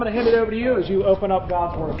I'm going to hand it over to you as you open up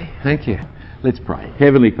God's Word. Thank you. Let's pray.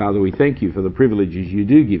 Heavenly Father, we thank you for the privileges you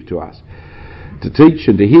do give to us to teach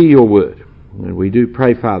and to hear your word. And we do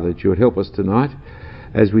pray, Father, that you would help us tonight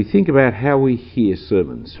as we think about how we hear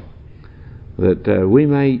sermons, that we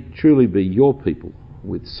may truly be your people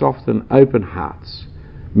with soft and open hearts,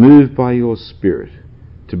 moved by your Spirit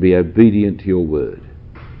to be obedient to your word.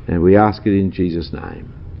 And we ask it in Jesus'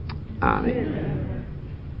 name. Amen.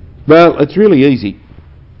 Well, it's really easy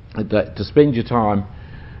to spend your time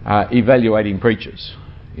evaluating preachers.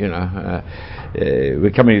 You know,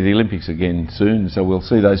 we're coming to the Olympics again soon, so we'll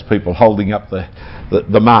see those people holding up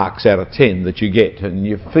the marks out of 10 that you get, and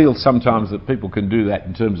you feel sometimes that people can do that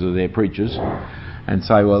in terms of their preachers and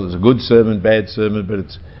say, well, it's a good sermon, bad sermon, but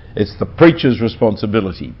it's the preacher's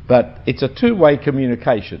responsibility. But it's a two-way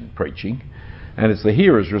communication, preaching, and it's the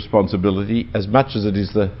hearer's responsibility as much as it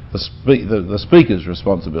is the speaker's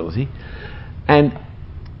responsibility. And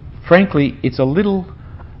frankly, it's a little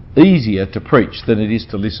easier to preach than it is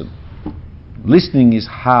to listen. Listening is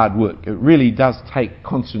hard work. It really does take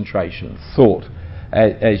concentration, thought,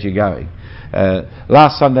 as you're going.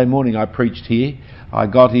 Last Sunday morning I preached here. I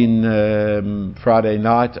got in Friday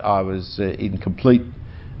night. I was in complete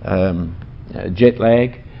jet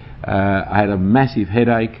lag. I had a massive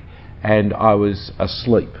headache and I was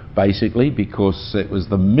asleep, basically, because it was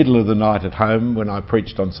the middle of the night at home when I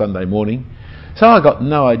preached on Sunday morning. So I got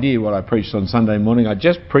no idea what I preached on Sunday morning. I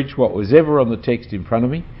just preached what was ever on the text in front of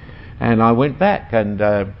me, and I went back. And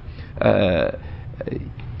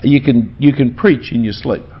you can preach in your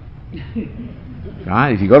sleep.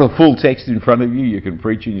 Right? If you've got a full text in front of you, you can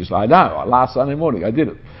preach in your sleep. I know. Last Sunday morning I did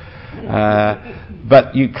it,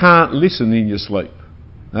 but you can't listen in your sleep.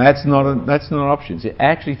 That's not an option. It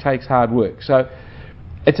actually takes hard work. So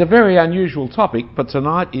it's a very unusual topic. But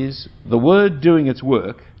tonight is the Word doing its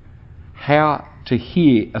work. How to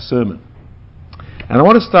hear a sermon. And I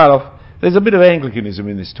want to start off, there's a bit of Anglicanism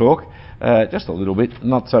in this talk, just a little bit,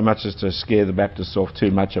 not so much as to scare the Baptists off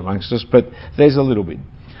too much amongst us, but there's a little bit.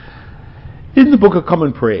 In the Book of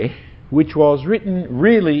Common Prayer, which was written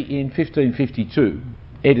really in 1552,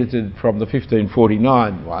 edited from the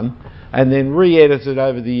 1549 one, and then re-edited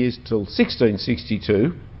over the years till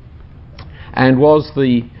 1662, and was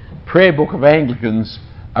the prayer book of Anglicans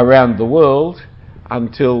around the world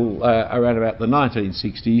until around about the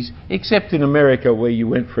 1960s, except in America where you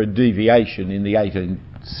went for a deviation in the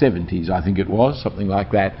 1870s, I think it was, something like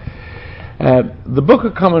that. The Book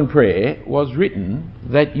of Common Prayer was written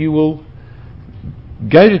that you will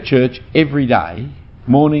go to church every day,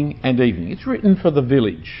 morning and evening. It's written for the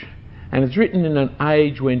village, and it's written in an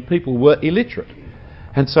age when people were illiterate.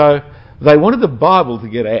 And so they wanted the Bible to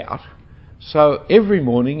get out, so every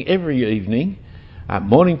morning, every evening,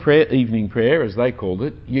 morning prayer, evening prayer, as they called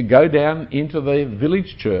it, you go down into the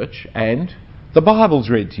village church and the Bible's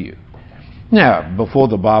read to you. Now, before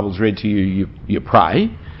the Bible's read to you, you pray,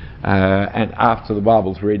 and after the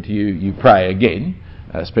Bible's read to you, you pray again,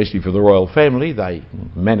 especially for the royal family. They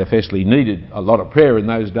manifestly needed a lot of prayer in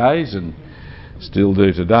those days and still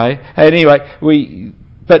do today. Anyway,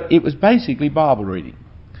 but it was basically Bible reading.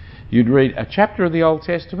 You'd read a chapter of the Old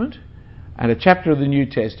Testament and a chapter of the New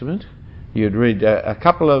Testament. You'd read a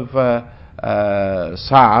couple of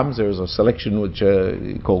psalms. There was a selection which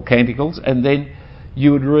called Canticles, and then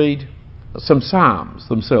you would read some psalms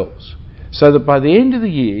themselves. So that by the end of the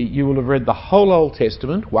year, you will have read the whole Old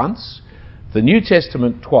Testament once, the New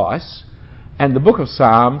Testament twice, and the book of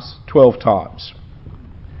Psalms 12 times.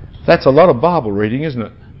 That's a lot of Bible reading, isn't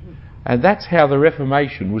it? And that's how the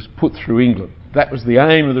Reformation was put through England. That was the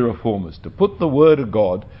aim of the Reformers, to put the Word of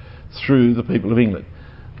God through the people of England.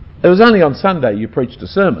 It was only on Sunday you preached a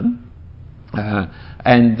sermon,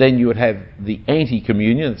 and then you would have the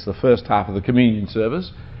anti-communion, it's the first half of the communion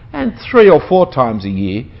service, and 3 or 4 times a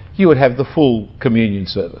year you would have the full communion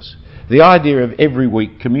service. The idea of every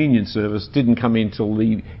week communion service didn't come in till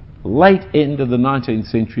the late end of the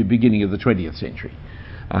 19th century, beginning of the 20th century.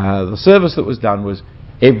 The service that was done was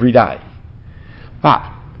every day. But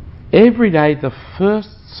every day the first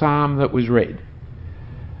psalm that was read,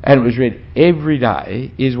 and it was read every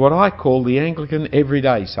day, is what I call the Anglican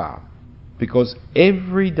everyday psalm. Because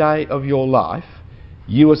every day of your life,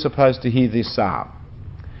 you are supposed to hear this psalm.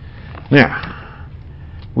 Now,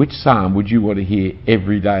 which psalm would you want to hear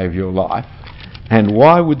every day of your life? And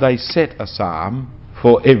why would they set a psalm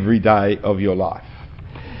for every day of your life?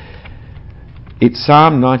 It's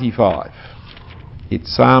Psalm 95.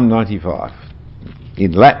 It's Psalm 95.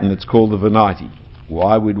 In Latin, it's called the Venite.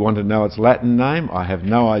 Why we'd want to know its Latin name, I have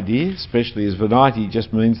no idea, especially as Venite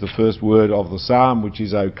just means the first word of the psalm, which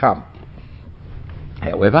is O come.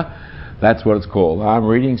 However, That's what it's called. I'm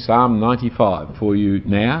reading Psalm 95 for you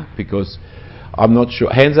now because I'm not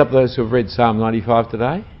sure. Hands up those who have read Psalm 95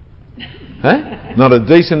 today. Huh? Not a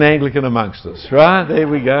decent Anglican amongst us. Right, there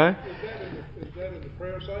we go. Is that in the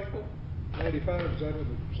prayer cycle? 95, is that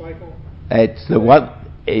in the cycle? It's the one.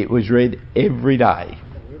 It was read every day.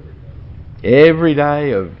 Every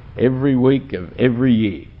day of every week of every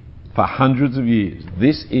year for hundreds of years.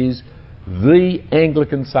 This is the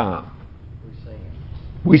Anglican psalm.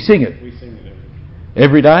 We sing it. We sing it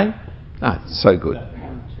Every day? Ah, it's so good.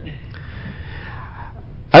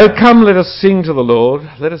 Oh, come, let us sing to the Lord.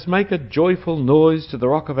 Let us make a joyful noise to the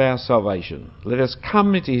rock of our salvation. Let us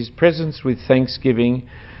come into his presence with thanksgiving.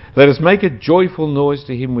 Let us make a joyful noise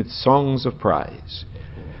to him with songs of praise.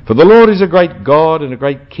 For the Lord is a great God and a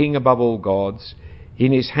great King above all gods.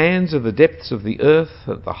 In his hands are the depths of the earth,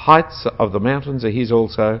 and the heights of the mountains are his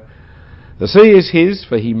also. The sea is his,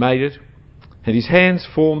 for he made it, and his hands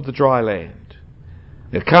formed the dry land.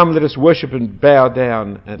 Now come, let us worship and bow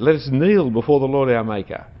down, and let us kneel before the Lord our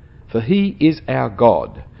Maker. For he is our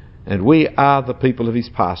God, and we are the people of his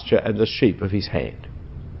pasture and the sheep of his hand.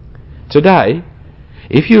 Today,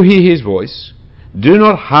 if you hear his voice, do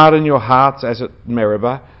not harden your hearts as at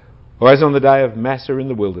Meribah, or as on the day of Massah in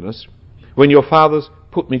the wilderness, when your fathers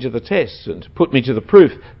put me to the test and put me to the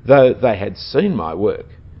proof, though they had seen my work.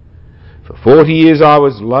 For 40 years I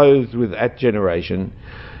was loathed with that generation,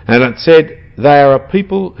 and it said, they are a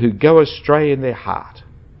people who go astray in their heart,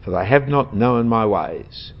 for they have not known my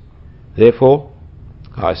ways. Therefore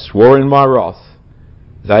I swore in my wrath,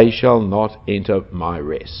 they shall not enter my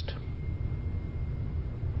rest.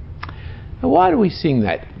 Now, why do we sing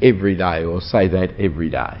that every day or say that every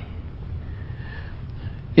day?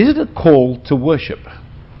 Is it a call to worship?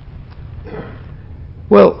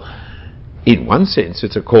 Well, in one sense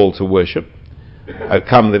it's a call to worship. Oh,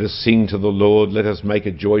 come, let us sing to the Lord, let us make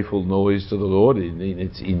a joyful noise to the Lord.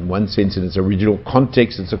 In one sense, in its original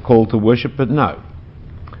context, it's a call to worship, but no.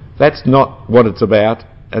 That's not what it's about,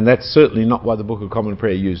 and that's certainly not why the Book of Common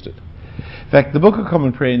Prayer used it. In fact, the Book of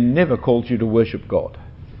Common Prayer never calls you to worship God.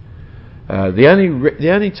 The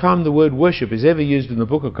only time the word worship is ever used in the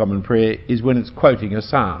Book of Common Prayer is when it's quoting a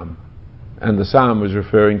psalm, and the psalm was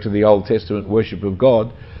referring to the Old Testament worship of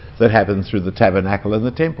God that happened through the tabernacle and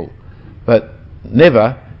the temple, but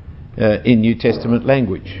never in New Testament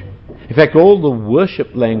language. In fact, all the worship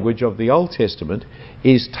language of the Old Testament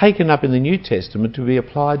is taken up in the New Testament to be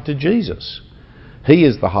applied to Jesus. He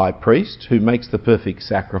is the high priest who makes the perfect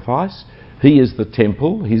sacrifice. He is the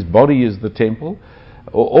temple. His body is the temple.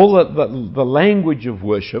 All the language of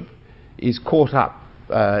worship is caught up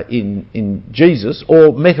in Jesus,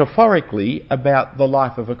 or metaphorically about the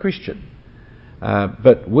life of a Christian.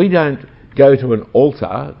 But we don't go to an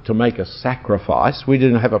altar to make a sacrifice. We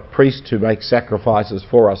don't have a priest who makes sacrifices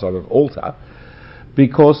for us on an altar,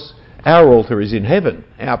 because our altar is in heaven.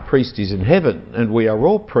 Our priest is in heaven, and we are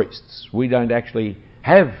all priests. We don't actually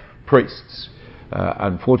have priests.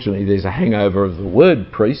 Unfortunately, there's a hangover of the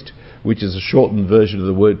word priest, which is a shortened version of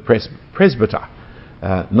the word presbyter,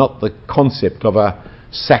 not the concept of a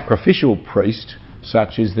sacrificial priest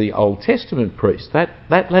such as the Old Testament priest.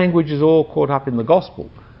 That language is all caught up in the gospel,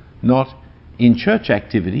 not in church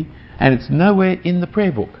activity, and it's nowhere in the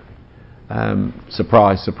prayer book.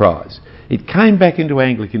 Surprise, surprise. It came back into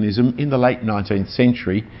Anglicanism in the late 19th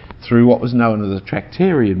century through what was known as the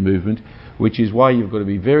Tractarian movement, which is why you've got to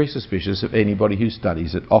be very suspicious of anybody who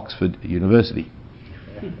studies at Oxford University.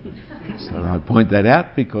 So I point that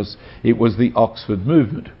out because it was the Oxford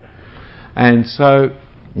movement. And so,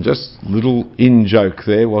 just a little in-joke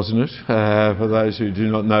there, wasn't it? For those who do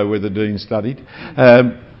not know where the Dean studied.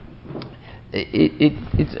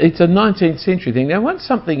 It's a 19th century thing. Now, once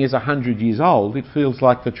something is 100 years old, it feels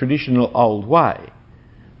like the traditional old way.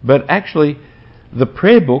 But actually, the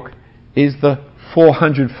prayer book is the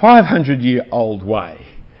 400, 500-year-old way.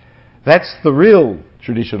 That's the real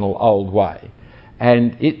traditional old way.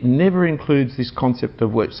 And it never includes this concept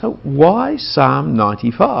of worship. So why Psalm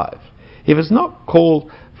 95? If it's not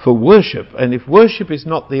called for worship, and if worship is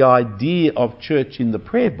not the idea of church in the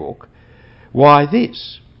prayer book, why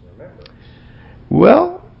this?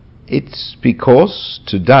 Well, it's because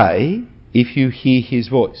today, if you hear his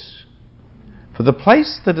voice, for the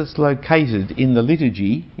place that it's located in the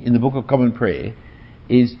liturgy, in the Book of Common Prayer,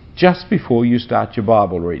 is just before you start your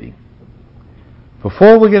Bible reading.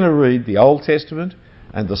 Before we're going to read the Old Testament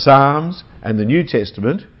and the Psalms and the New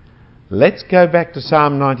Testament, let's go back to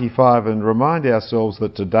Psalm 95 and remind ourselves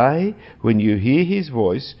that today, when you hear his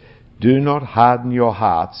voice, do not harden your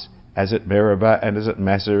hearts as at Meribah and as at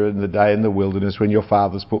Massah in the day in the wilderness when your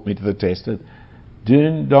fathers put me to the test. Do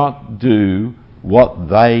not do what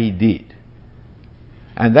they did.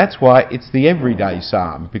 And that's why it's the everyday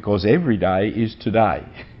psalm, because every day is today.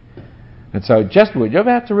 And so we're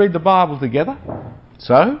about to read the Bible together.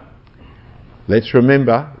 So, let's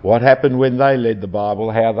remember what happened when they led the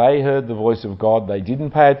Bible, how they heard the voice of God. They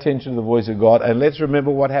didn't pay attention to the voice of God. And let's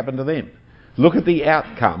remember what happened to them. Look at the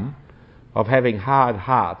outcome of having hard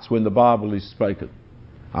hearts when the Bible is spoken.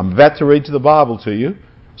 I'm about to read to the Bible to you.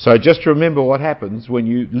 So just remember what happens when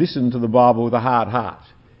you listen to the Bible with a hard heart.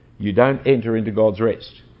 You don't enter into God's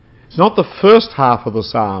rest. It's not the first half of the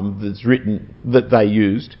psalm that's written that they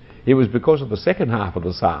used. It was because of the second half of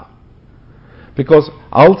the psalm. Because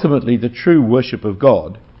ultimately the true worship of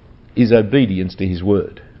God is obedience to His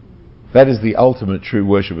word. That is the ultimate true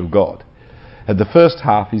worship of God. And the first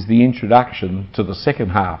half is the introduction to the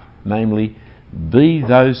second half, namely, be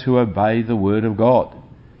those who obey the word of God.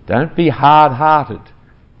 Don't be hard-hearted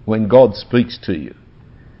when God speaks to you.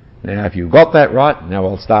 Now, if you've got that right, now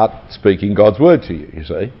I'll start speaking God's word to you, you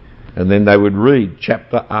see. And then they would read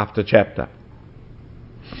chapter after chapter.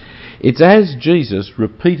 It's as Jesus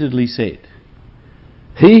repeatedly said,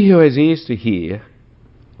 he who has ears to hear,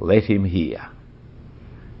 let him hear.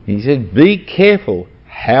 He said, be careful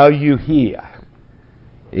how you hear.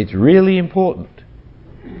 It's really important.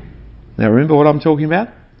 Now remember what I'm talking about?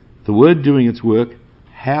 The word doing its work,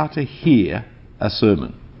 how to hear a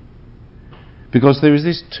sermon. Because there is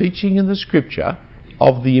this teaching in the scripture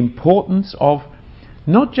of the importance of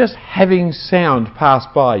not just having sound pass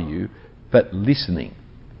by you, but listening,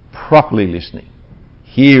 properly listening,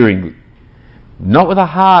 hearing, not with a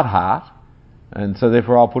hard heart, and so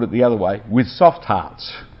therefore I'll put it the other way, with soft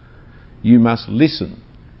hearts. You must listen.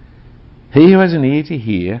 He who has an ear to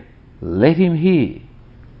hear, let him hear,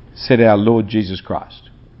 said our Lord Jesus Christ.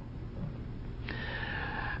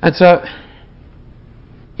 And so,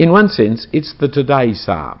 in one sense, it's the today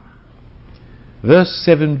psalm. Verse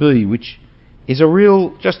 7b, which is a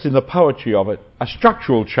real, just in the poetry of it, a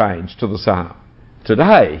structural change to the psalm.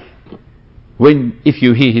 Today, if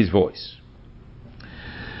you hear his voice.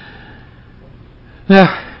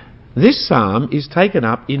 Now, this psalm is taken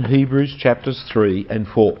up in Hebrews chapters 3 and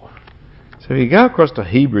 4. So if you go across to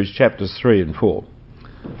Hebrews chapters 3 and 4,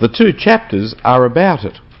 the two chapters are about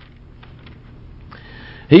it.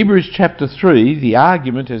 Hebrews chapter 3, the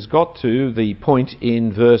argument has got to the point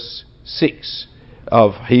in verse 6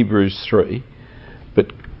 of Hebrews 3,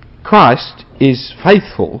 but Christ is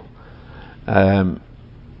faithful.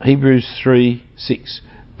 Hebrews 3:6.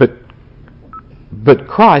 But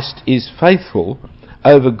Christ is faithful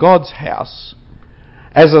over God's house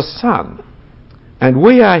as a son, and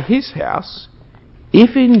we are his house,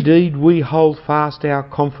 if indeed we hold fast our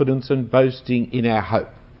confidence and boasting in our hope.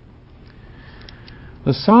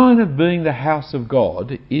 The sign of being the house of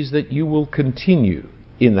God is that you will continue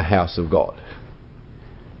in the house of God.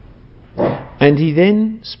 And he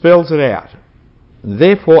then spells it out.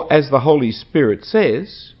 Therefore, as the Holy Spirit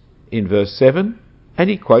says in verse 7, and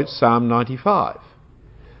he quotes Psalm 95.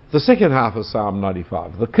 The second half of Psalm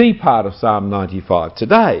 95, the key part of Psalm 95.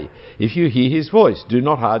 Today, if you hear his voice, do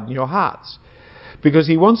not harden your hearts. Because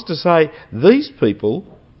he wants to say, these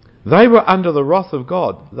people, they were under the wrath of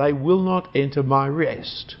God. They will not enter my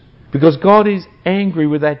rest. Because God is angry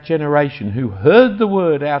with that generation who heard the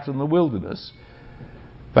word out in the wilderness,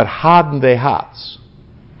 but hardened their hearts,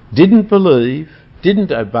 didn't believe,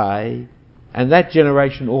 didn't obey, and that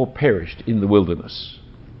generation all perished in the wilderness.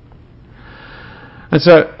 And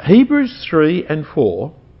so Hebrews 3 and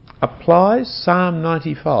 4 applies Psalm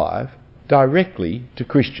 95 directly to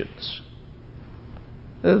Christians.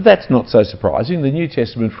 That's not so surprising. The New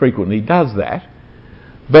Testament frequently does that.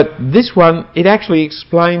 But this one, it actually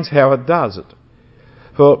explains how it does it.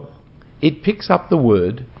 For it picks up the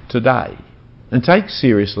word today and takes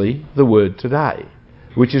seriously the word today,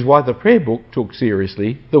 which is why the prayer book took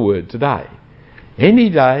seriously the word today. Any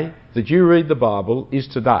day that you read the Bible is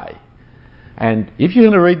today. And if you're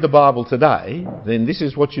going to read the Bible today, then this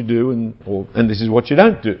is what you do and this is what you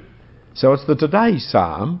don't do. So it's the today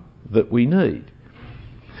psalm that we need.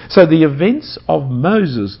 So the events of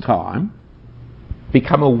Moses' time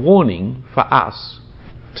become a warning for us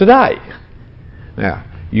today. Now,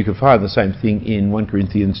 you can find the same thing in 1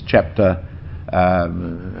 Corinthians chapter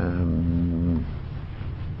 10,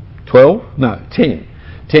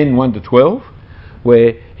 1 to 12,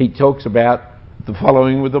 where he talks about the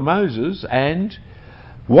following with the Moses, and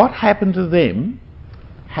what happened to them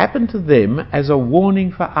as a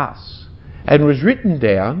warning for us, and was written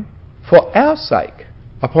down for our sake,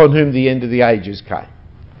 upon whom the end of the ages came.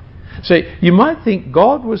 So you might think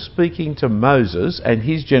God was speaking to Moses and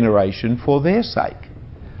his generation for their sake.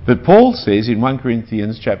 But Paul says in 1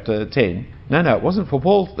 Corinthians chapter 10, No, it wasn't for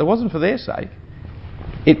Paul. It wasn't for their sake.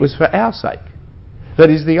 It was for our sake. That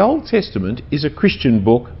is, the Old Testament is a Christian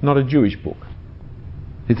book, not a Jewish book.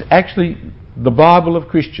 It's actually the Bible of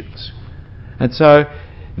Christians. And so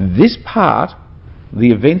this part,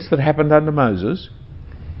 the events that happened under Moses,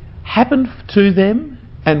 happened to them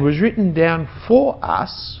and was written down for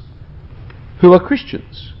us who are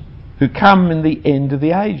Christians, who come in the end of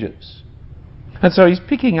the ages. And so he's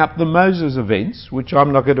picking up the Moses events, which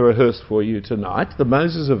I'm not going to rehearse for you tonight, the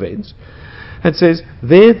Moses events, and says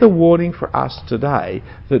they're the warning for us today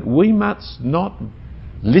that we must not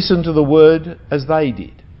listen to the word as they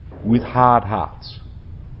did, with hard hearts.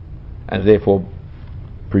 And therefore,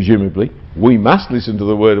 presumably, we must listen to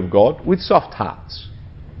the word of God with soft hearts.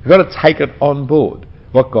 We've got to take it on board,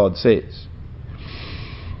 what God says.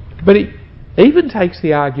 But he even takes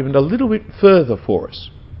the argument a little bit further for us,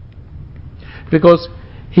 because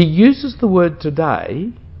he uses the word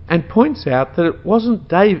today and points out that it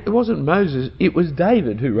wasn't Moses, it was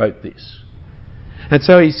David who wrote this. And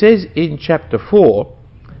so he says in chapter 4,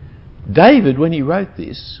 David, when he wrote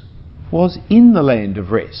this, was in the land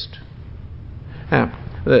of rest. Now,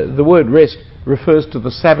 the word rest refers to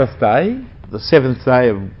the Sabbath day, the seventh day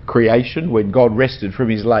of creation, when God rested from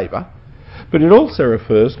his labour, but it also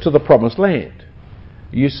refers to the promised land.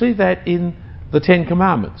 You see that in the Ten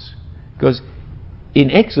Commandments, because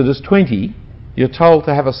in Exodus 20, you're told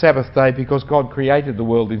to have a Sabbath day because God created the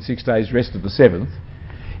world in 6 days, rested the seventh.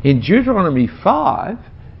 In Deuteronomy 5,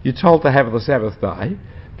 you're told to have the Sabbath day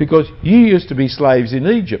because you used to be slaves in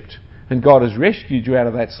Egypt, and God has rescued you out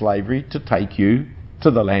of that slavery to take you to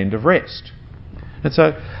the land of rest. And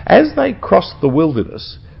so, as they crossed the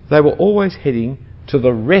wilderness, they were always heading to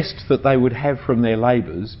the rest that they would have from their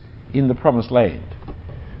labours in the promised land,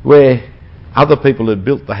 where other people had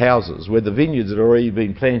built the houses, where the vineyards had already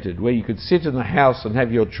been planted, where you could sit in the house and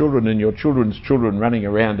have your children and your children's children running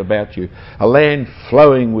around about you, a land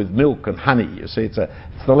flowing with milk and honey. You see, it's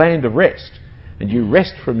the land of rest, and you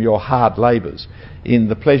rest from your hard labours in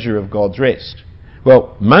the pleasure of God's rest.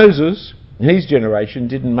 Well, Moses and his generation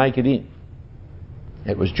didn't make it in.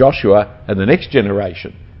 It was Joshua and the next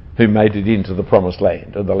generation who made it into the promised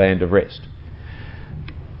land, or the land of rest.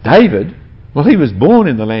 David, well, he was born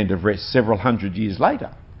in the land of rest several hundred years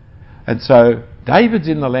later. And so David's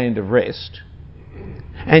in the land of rest,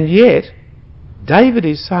 and yet David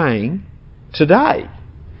is saying today.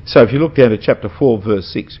 So if you look down to chapter 4,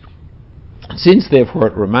 verse 6, since therefore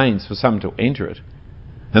it remains for some to enter it,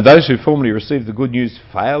 and those who formerly received the good news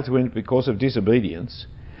fail to enter because of disobedience,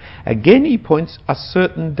 again he points a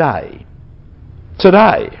certain day,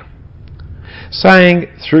 today, saying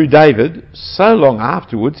through David so long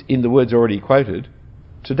afterwards, in the words already quoted,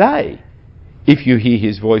 today, if you hear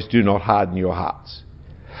his voice, do not harden your hearts.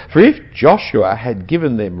 For if Joshua had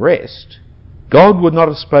given them rest, God would not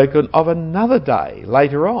have spoken of another day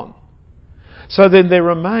later on. So then there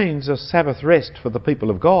remains a Sabbath rest for the people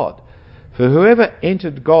of God. For whoever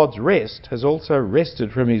entered God's rest has also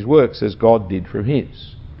rested from his works as God did from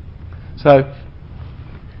his. So,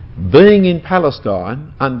 being in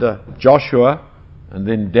Palestine under Joshua and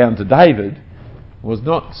then down to David was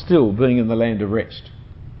not still being in the land of rest.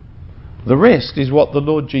 The rest is what the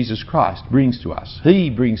Lord Jesus Christ brings to us. He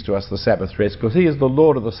brings to us the Sabbath rest because he is the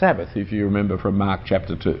Lord of the Sabbath, if you remember from Mark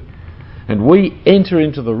chapter 2. And we enter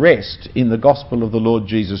into the rest in the gospel of the Lord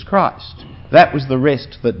Jesus Christ. That was the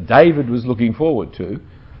rest that David was looking forward to,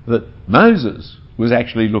 that Moses was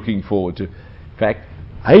actually looking forward to. In fact,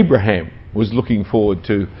 Abraham was looking forward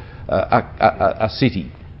to a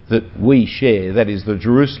city that we share, that is the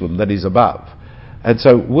Jerusalem that is above. And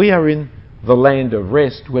so we are in the land of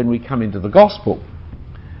rest when we come into the gospel.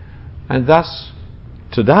 And thus,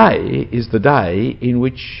 today is the day in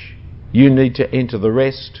which you need to enter the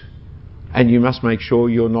rest, and you must make sure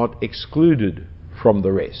you're not excluded from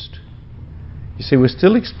the rest. You see, we're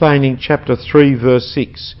still explaining chapter 3, verse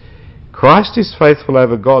 6. Christ is faithful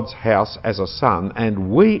over God's house as a son,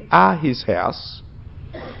 and we are his house,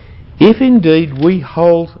 if indeed we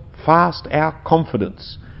hold fast our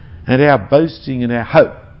confidence and our boasting and our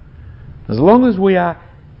hope. As long as we are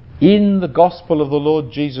in the gospel of the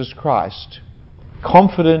Lord Jesus Christ,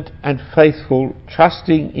 confident and faithful,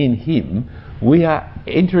 trusting in him, we are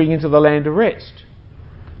entering into the land of rest.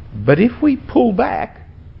 But if we pull back,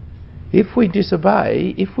 if we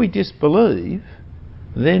disobey, if we disbelieve,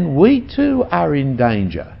 then we too are in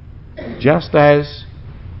danger. Just as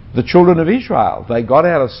the children of Israel, they got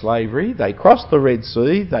out of slavery, they crossed the Red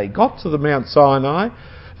Sea, they got to the Mount Sinai,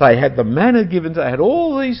 they had the manna given, they had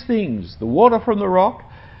all these things, the water from the rock,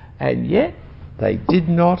 and yet they did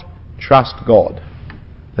not trust God.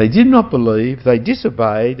 They did not believe, they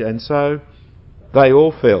disobeyed, and so they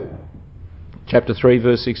all fell. Chapter 3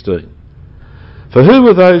 verse 16. For who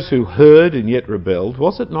were those who heard and yet rebelled?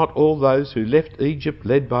 Was it not all those who left Egypt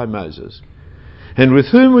led by Moses? And with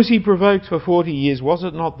whom was he provoked for 40 years? Was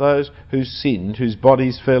it not those who sinned, whose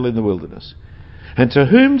bodies fell in the wilderness? And to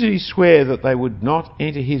whom did he swear that they would not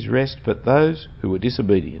enter his rest, but those who were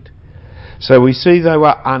disobedient? So we see they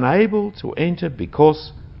were unable to enter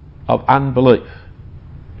because of unbelief.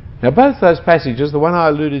 Now both those passages, the one I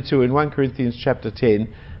alluded to in 1 Corinthians chapter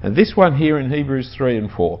 10 and this one here in Hebrews 3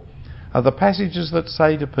 and 4, are the passages that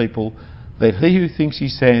say to people, let he who thinks he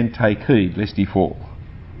stand take heed lest he fall.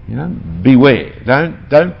 Beware.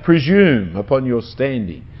 Don't presume upon your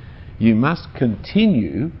standing. You must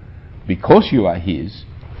continue, because you are his,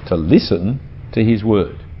 to listen to his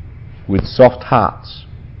word with soft hearts.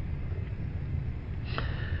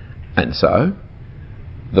 And so,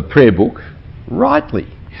 the prayer book rightly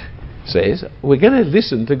says, we're going to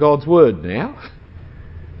listen to God's word now.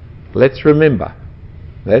 Let's remember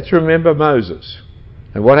Moses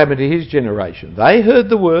and what happened to his generation. They heard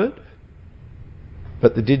the word,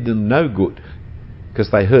 but they did them no good because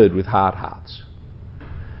they heard with hard hearts.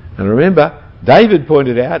 And remember, David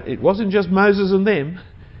pointed out it wasn't just Moses and them,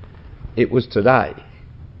 it was today.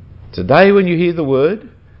 Today when you hear the word,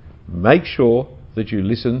 make sure that you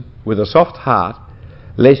listen with a soft heart,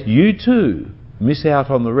 lest you too miss out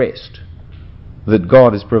on the rest that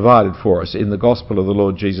God has provided for us in the gospel of the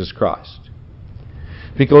Lord Jesus Christ.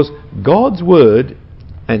 Because God's word,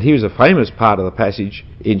 and here's a famous part of the passage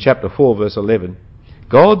in chapter 4 verse 11,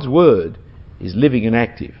 God's word is living and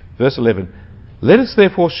active. Verse 11, let us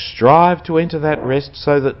therefore strive to enter that rest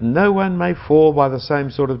so that no one may fall by the same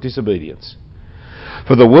sort of disobedience.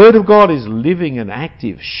 For the word of God is living and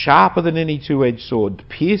active, sharper than any two-edged sword,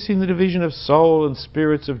 piercing the division of soul and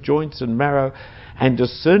spirits, of joints and marrow, and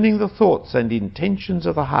discerning the thoughts and intentions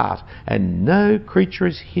of the heart. And no creature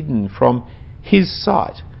is hidden from his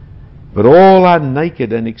sight, but all are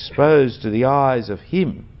naked and exposed to the eyes of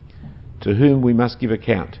him to whom we must give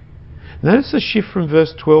account. Notice the shift from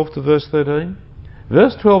verse 12 to verse 13.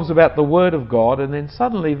 Verse 12 is about the word of God, and then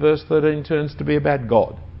suddenly verse 13 turns to be about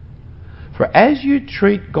God. For as you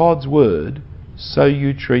treat God's word, so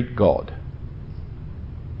you treat God.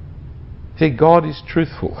 See, God is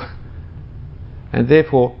truthful. And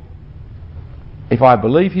therefore, if I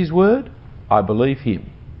believe his word, I believe him.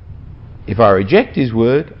 If I reject his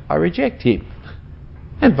word, I reject him.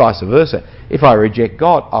 And vice versa. If I reject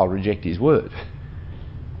God, I'll reject his word.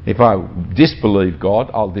 If I disbelieve God,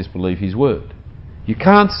 I'll disbelieve his word. You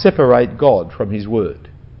can't separate God from his word.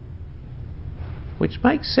 Which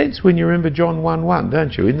makes sense when you remember John 1:1,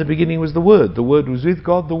 don't you? In the beginning was the Word was with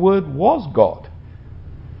God, the Word was God.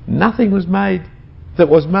 Nothing was made that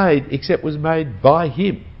was made except was made by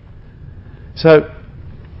him. So,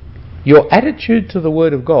 your attitude to the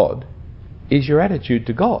Word of God is your attitude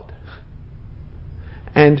to God.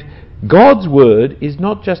 And God's Word is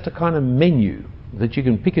not just a kind of menu that you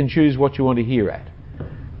can pick and choose what you want to hear at.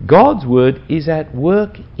 God's Word is at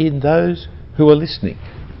work in those who are listening.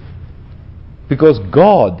 Because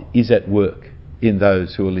God is at work in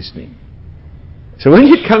those who are listening. So when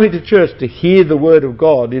you come into church to hear the Word of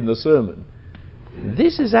God in the sermon,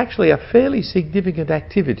 this is actually a fairly significant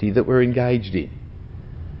activity that we're engaged in.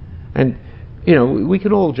 And, we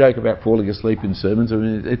can all joke about falling asleep in sermons. I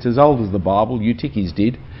mean, it's as old as the Bible. Eutychus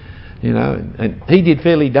did, and he did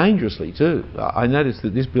fairly dangerously too. I noticed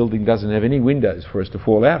that this building doesn't have any windows for us to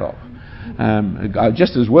fall out of.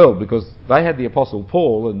 Just as well, because they had the Apostle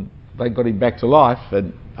Paul and they got him back to life,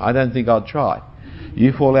 and I don't think I'd try.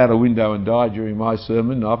 You fall out a window and die during my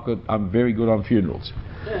sermon, I'm very good on funerals.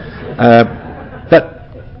 But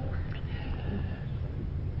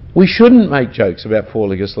we shouldn't make jokes about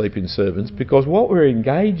falling asleep in sermons, because what we're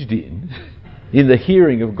engaged in the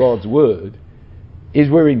hearing of God's word, is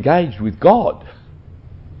we're engaged with God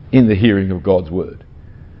in the hearing of God's word.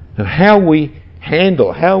 Now, how we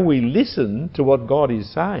listen to what God is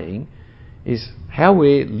saying is how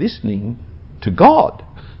we're listening to God.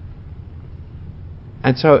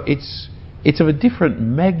 And so it's of a different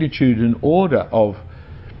magnitude and order of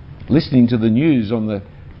listening to the news on the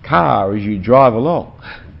car as you drive along,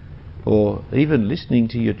 or even listening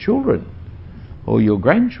to your children or your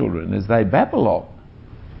grandchildren as they babble on.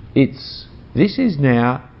 This is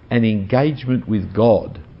now an engagement with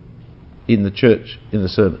God in the church, in the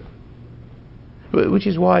sermon. Which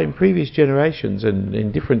is why in previous generations and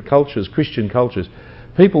in different cultures, Christian cultures,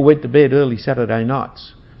 people went to bed early Saturday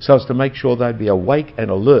nights so as to make sure they'd be awake and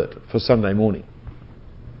alert for Sunday morning.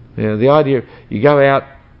 The idea, you go out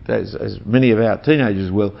as many of our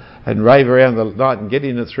teenagers will, and rave around the night and get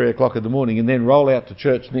in at 3 o'clock in the morning and then roll out to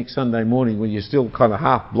church next Sunday morning when you're still kind of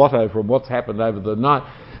half blotto from what's happened over the night.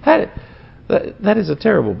 That is a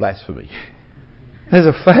terrible blasphemy. There's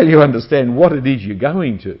a failure to understand what it is you're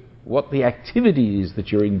going to, what the activity is that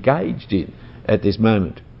you're engaged in at this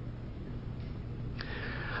moment.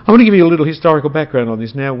 I want to give you a little historical background on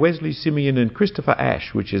this now. Wesley, Simeon and Christopher Ash,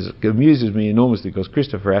 which amuses me enormously because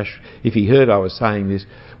Christopher Ash, if he heard I was saying this,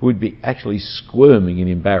 would be actually squirming in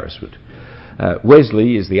embarrassment.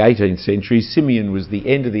 Wesley is the 18th century, Simeon was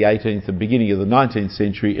the end of the 18th and beginning of the 19th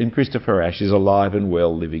century, and Christopher Ash is alive and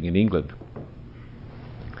well living in England.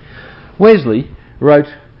 Wesley wrote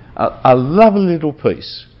a lovely little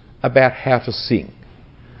piece about how to sing.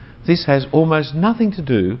 This has almost nothing to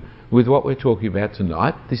do with what we're talking about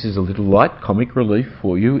tonight. This is a little light comic relief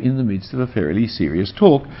for you in the midst of a fairly serious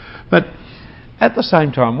talk. But at the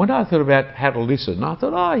same time, when I thought about how to listen, I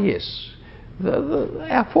thought, yes,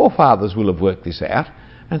 our forefathers will have worked this out.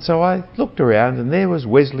 And so I looked around and there was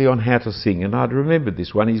Wesley on how to sing, and I'd remembered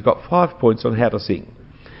this one. He's got 5 points on how to sing.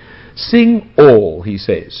 Sing all, he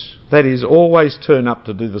says. That is, always turn up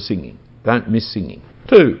to do the singing. Don't miss singing.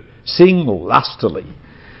 2, sing lustily.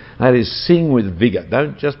 That is, sing with vigour.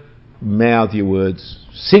 Don't just mouth your words.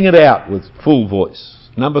 Sing it out with full voice.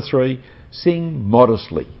 Number 3, sing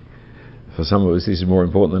modestly. For some of us this is more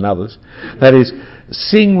important than others. That is,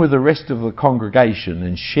 sing with the rest of the congregation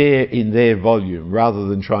and share in their volume rather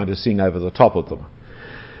than trying to sing over the top of them.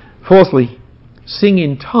 4thly, sing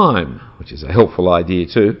in time, which is a helpful idea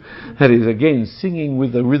too. That is, again, singing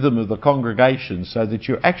with the rhythm of the congregation so that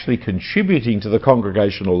you're actually contributing to the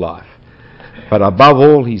congregational life. But above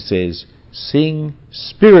all, he says, sing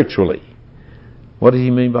spiritually. What does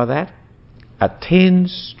he mean by that? Attend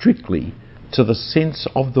strictly to the sense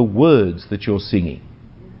of the words that you're singing,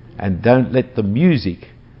 and don't let the music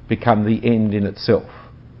become the end in itself.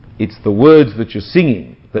 It's the words that you're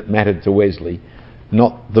singing that mattered to Wesley,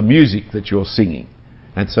 not the music that you're singing.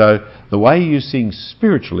 And so the way you sing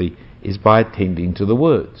spiritually is by attending to the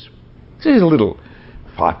words. So here's a little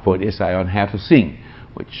 5-point essay on how to sing,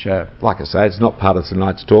 which, like I say, it's not part of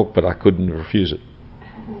tonight's talk, but I couldn't refuse it.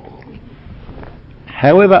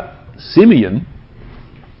 However, Simeon,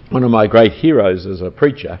 one of my great heroes as a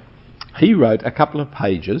preacher, he wrote a couple of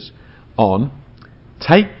pages on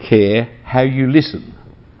take care how you listen,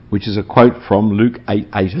 which is a quote from Luke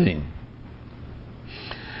 8:18.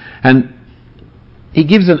 And he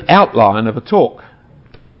gives an outline of a talk,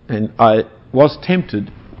 and I was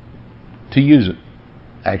tempted to use it,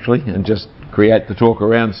 actually, and just create the talk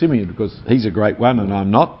around Simeon, because he's a great one and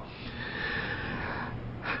I'm not.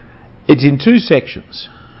 It's in 2 sections.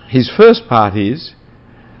 His first part is,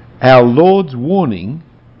 our Lord's warning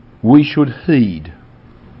we should heed.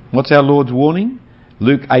 What's our Lord's warning?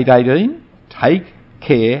 Luke 8:18, take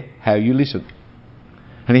care how you listen.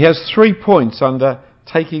 And he has 3 points under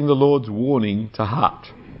taking the Lord's warning to heart.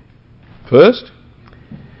 First,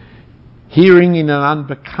 hearing in an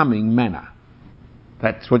unbecoming manner.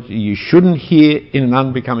 That's what you shouldn't hear in an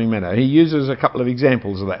unbecoming manner. He uses a couple of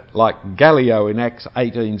examples of that, like Gallio in Acts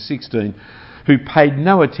 18:16, who paid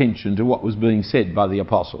no attention to what was being said by the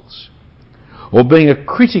apostles. Or being a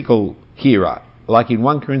critical hearer, like in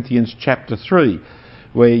 1 Corinthians chapter 3,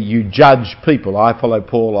 where you judge people. I follow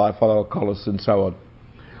Paul, I follow Apollos, and so on.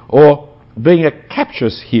 Or being a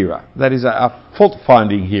captious hearer, that is a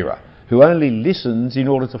fault-finding hearer, who only listens in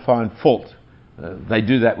order to find fault. They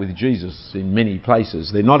do that with Jesus in many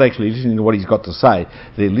places. They're not actually listening to what he's got to say.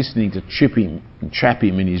 They're listening to trip him and trap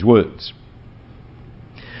him in his words.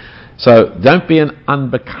 So don't be an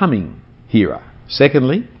unbecoming hearer.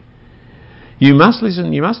 Secondly, you must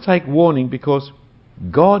listen, you must take warning, because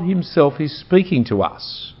God himself is speaking to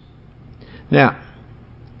us. Now,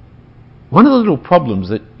 one of the little problems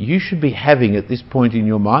that you should be having at this point in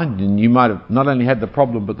your mind, and you might have not only had the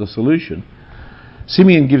problem but the solution,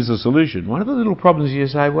 Simeon gives the solution. One of the little problems you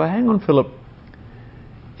say, well, hang on, Philip,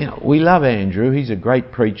 we love Andrew, he's a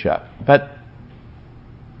great preacher, but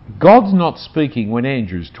God's not speaking when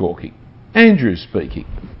Andrew's talking. Andrew's speaking.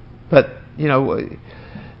 But,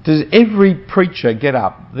 does every preacher get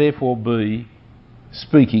up, therefore be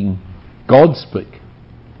speaking God speak?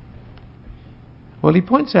 Well, he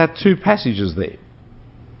points out 2 passages there.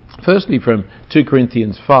 Firstly, from 2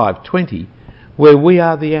 Corinthians 5:20, where we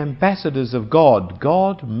are the ambassadors of God,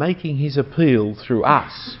 God making his appeal through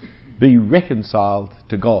us, be reconciled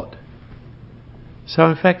to God. So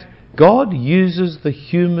in fact, God uses the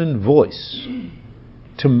human voice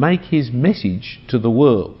to make his message to the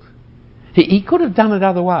world. He could have done it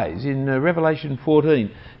other ways. In Revelation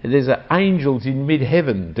 14, there's angels in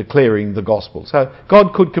mid-heaven declaring the gospel. So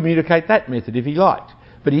God could communicate that method if he liked.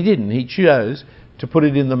 But he didn't. He chose to put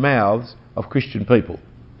it in the mouths of Christian people.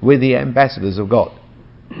 We're the ambassadors of God.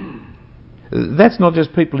 That's not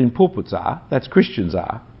just people in pulpits are, that's Christians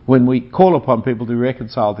are, when we call upon people to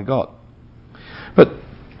reconcile to God. But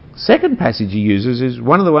second passage he uses is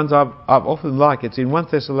one of the ones I've often liked. It's in 1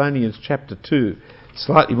 Thessalonians chapter 2,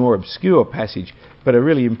 slightly more obscure passage, but a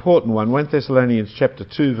really important one. 1 Thessalonians chapter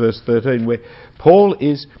 2 verse 13, where Paul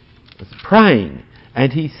is praying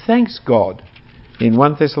and he thanks God in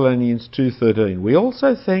 1 Thessalonians 2:13. We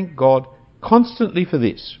also thank God constantly for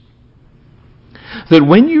this, that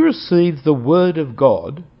when you received the word of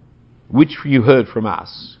God, which you heard from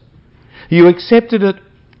us, you accepted it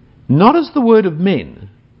not as the word of men,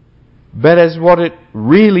 but as what it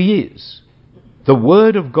really is, the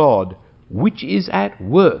word of God, which is at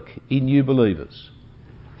work in you believers.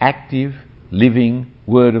 Active, living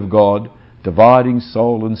word of God, dividing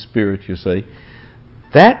soul and spirit, you see.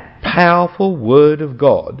 That powerful word of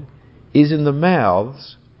God is in the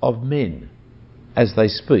mouths of men as they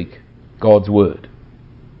speak God's word.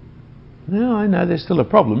 Now, I know there's still a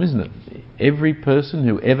problem, isn't it? Every person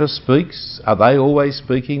who ever speaks, are they always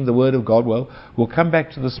speaking the word of God? Well, we'll come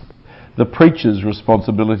back to the preacher's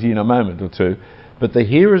responsibility in a moment or two, but the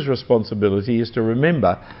hearer's responsibility is to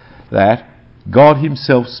remember that God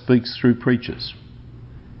himself speaks through preachers.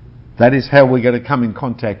 That is how we're going to come in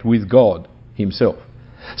contact with God himself.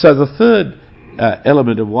 So the third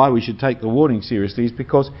element of why we should take the warning seriously is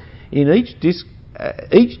because in each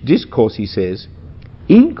discourse, he says,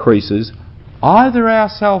 increases either our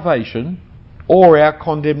salvation or our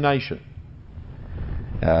condemnation.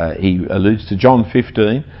 He alludes to John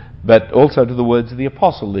 15, but also to the words of the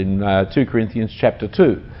apostle in 2 Corinthians chapter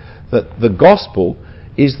 2, that the gospel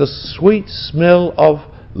is the sweet smell of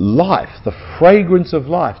life, the fragrance of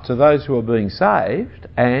life to those who are being saved,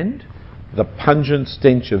 and the pungent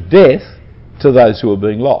stench of death to those who are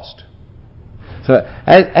being lost. So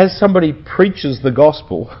as somebody preaches the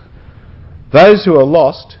gospel, those who are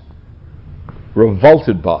lost,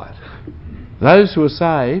 revolted by it. Those who are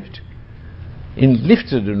saved,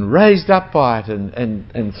 lifted and raised up by it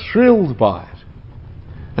and thrilled by it.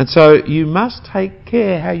 And so you must take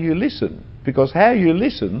care how you listen, because how you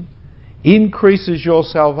listen increases your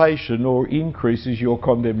salvation or increases your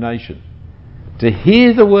condemnation. To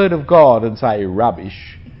hear the word of God and say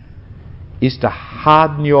rubbish is to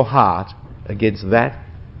harden your heart against that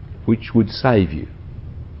which would save you,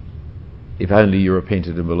 if only you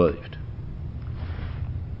repented and believed.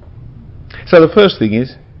 So the first thing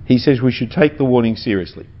is, he says we should take the warning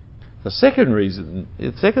seriously. The second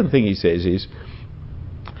thing he says is,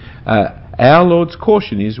 our Lord's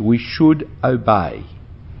caution is we should obey.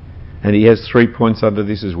 And he has 3 points under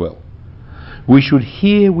this as well. We should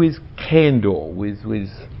hear with candour, with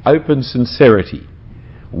open sincerity.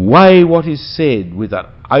 Weigh what is said with an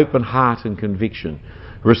open heart and conviction.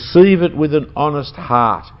 Receive it with an honest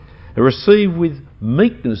heart. Receive with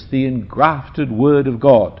meekness the engrafted word of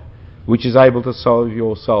God, which is able to save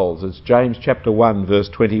your souls. It's James chapter 1 verse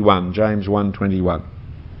 21, James 1:21.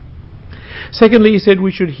 Secondly, he said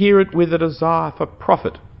we should hear it with a desire for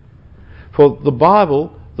profit. For the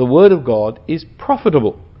Bible, the word of God, is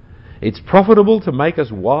profitable. It's profitable to make us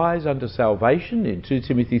wise unto salvation in 2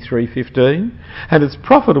 Timothy 3:15, and it's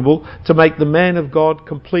profitable to make the man of God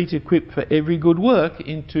complete, equipped for every good work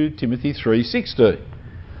in 2 Timothy 3:16.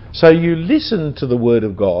 So you listen to the word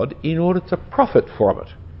of God in order to profit from it.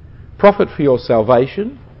 Profit for your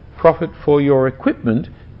salvation, profit for your equipment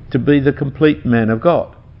to be the complete man of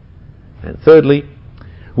God. And thirdly,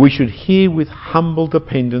 we should hear with humble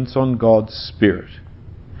dependence on God's Spirit.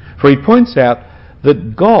 For he points out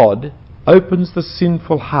that God opens the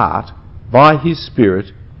sinful heart by his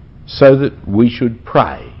Spirit so that we should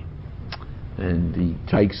pray. And he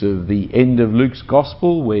takes of the end of Luke's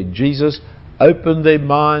Gospel where Jesus opened their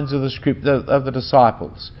minds of the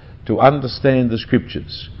disciples to understand the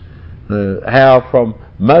Scriptures. How from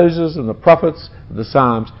Moses and the prophets, the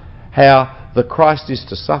Psalms, how the Christ is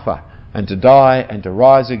to suffer and to die and to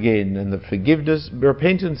rise again, and the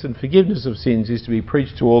repentance and forgiveness of sins is to be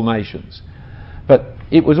preached to all nations. But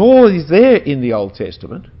it was always there in the Old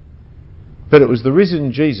Testament, but it was the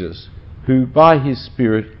risen Jesus who by his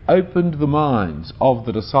Spirit opened the minds of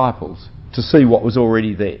the disciples to see what was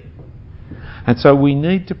already there. And so we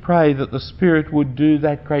need to pray that the Spirit would do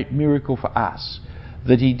that great miracle for us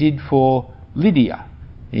that he did for Lydia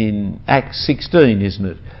in Acts 16, isn't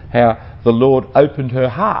it? How the Lord opened her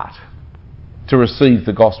heart to receive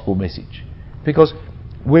the gospel message. Because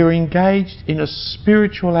we're engaged in a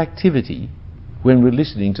spiritual activity when we're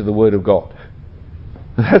listening to the Word of God.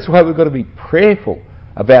 And that's why we've got to be prayerful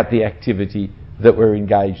about the activity that we're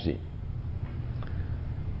engaged in.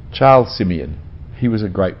 Charles Simeon, he was a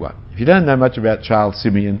great one. If you don't know much about Charles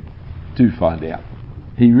Simeon, do find out.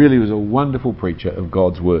 He really was a wonderful preacher of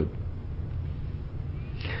God's Word.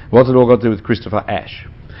 What's it all got to do with Christopher Ashe?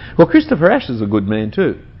 Well, Christopher Ashe is a good man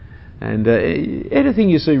too. And anything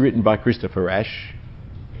you see written by Christopher Ashe,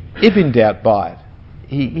 if in doubt, buy it.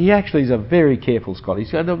 He actually is a very careful scholar.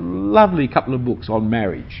 He's got a lovely couple of books on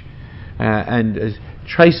marriage and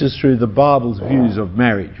traces through the Bible's views of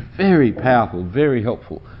marriage. Very powerful, very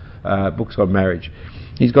helpful books on marriage.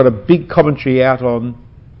 He's got a big commentary out on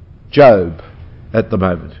Job at the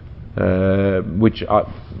moment, which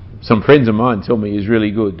some friends of mine tell me is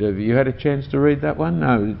really good. Have you had a chance to read that one?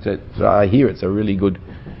 No, I hear it's a really good...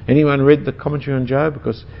 Anyone read the commentary on Job?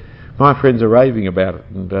 Because my friends are raving about it,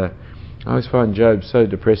 and I always find Job so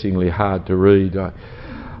depressingly hard to read. I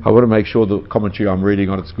want to make sure the commentary I'm reading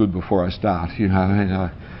on it's good before I start, and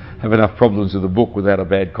I have enough problems with the book without a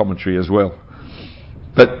bad commentary as well.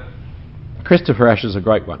 But Christopher Ashe is a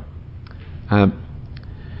great one.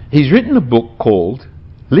 He's written a book called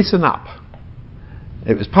Listen Up.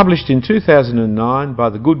 It was published in 2009 by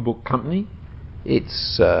the Good Book Company.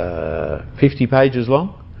 It's 50 pages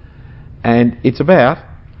long, and it's about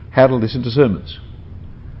how to listen to sermons.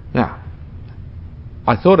 Now,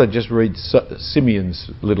 I thought I'd just read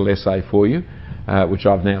Simeon's little essay for you, which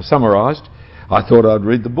I've now summarised. I thought I'd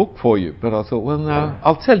read the book for you, but I thought, well, no,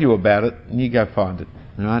 I'll tell you about it, and you go find it.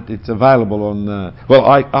 Right? It's available on...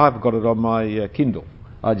 I've got it on my Kindle.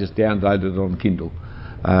 I just downloaded it on Kindle.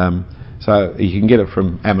 So you can get it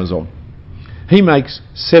from Amazon. He makes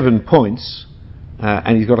 7 points,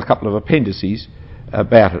 and he's got a couple of appendices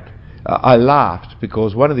about it. I laughed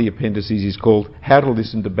because one of the appendices is called How to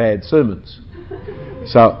Listen to Bad Sermons.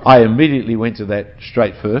 So I immediately went to that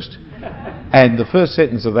straight first, and the first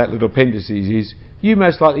sentence of that little appendices is, you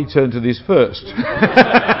most likely turn to this first.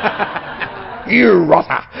 You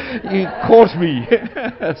rotter! You caught me,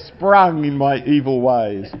 sprung in my evil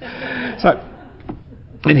ways. So,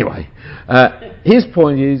 anyway, his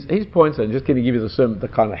points, I'm just going to give you the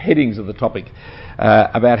kind of headings of the topic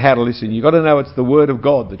about how to listen. You've got to know it's the Word of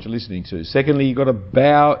God that you're listening to. Secondly, you've got to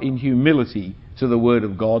bow in humility to the Word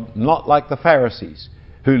of God, not like the Pharisees,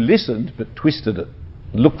 who listened but twisted it,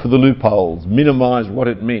 looked for the loopholes, minimised what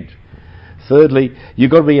it meant. Thirdly, you've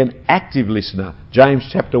got to be an active listener. James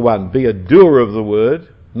chapter 1, be a doer of the word,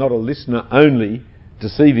 not a listener only,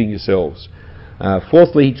 deceiving yourselves.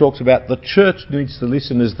 Fourthly, he talks about the church needs to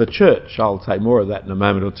listen as the church. I'll say more of that in a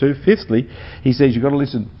moment or two. Fifthly, he says you've got to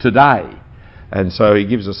listen today. And so he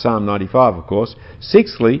gives us Psalm 95, of course.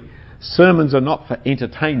 Sixthly, sermons are not for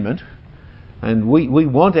entertainment. And we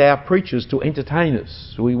want our preachers to entertain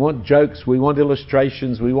us. We want jokes, we want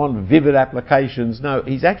illustrations, we want vivid applications. No,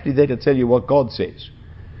 he's actually there to tell you what God says.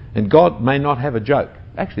 And God may not have a joke.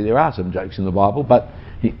 Actually, there are some jokes in the Bible, but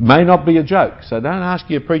it may not be a joke. So don't ask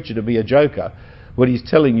your preacher to be a joker when he's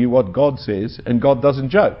telling you what God says, and God doesn't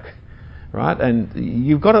joke. Right? And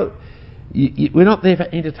you've got to... we're not there for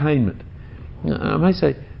entertainment. I may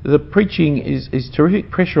say, the preaching is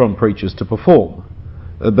terrific pressure on preachers to perform.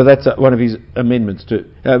 But that's one of his amendments too,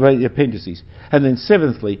 appendices. And then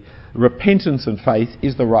seventhly, repentance and faith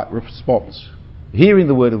is the right response. Hearing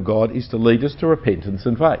the Word of God is to lead us to repentance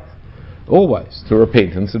and faith. Always to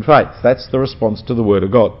repentance and faith. That's the response to the Word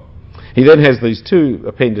of God. He then has these 2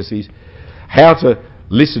 appendices, how to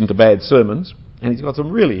listen to bad sermons, and he's got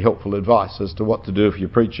some really helpful advice as to what to do if your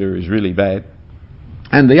preacher is really bad.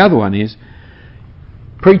 And the other one is,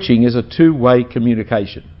 preaching is a 2-way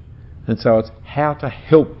communication. And so it's how to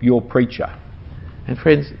help your preacher. And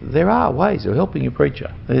friends, there are ways of helping your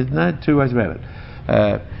preacher. There's no 2 ways about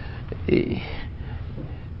it.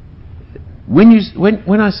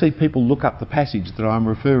 When I see people look up the passage that I'm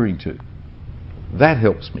referring to, that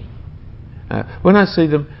helps me. When I see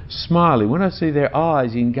them smiling, when I see their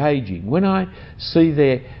eyes engaging, when I see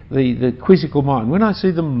the quizzical mind, when I see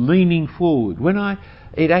them leaning forward,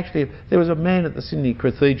 there was a man at the Sydney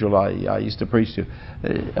Cathedral I used to preach to,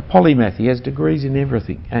 a polymath. He has degrees in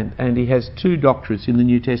everything, and he has 2 doctorates in the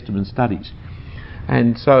New Testament studies.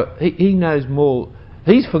 And so he knows more.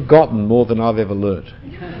 He's forgotten more than I've ever learnt,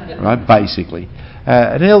 right? Basically,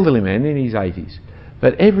 an elderly man in his 80s.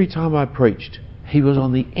 But every time I preached, he was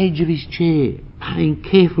on the edge of his chair, paying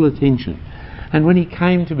careful attention. And when he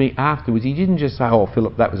came to me afterwards, he didn't just say, "Oh,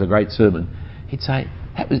 Philip, that was a great sermon." He'd say,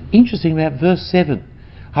 "That was interesting about verse 7.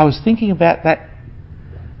 I was thinking about that.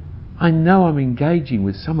 I know I'm engaging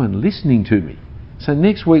with someone listening to me." So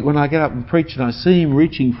next week when I get up and preach and I see him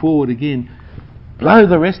reaching forward again, blow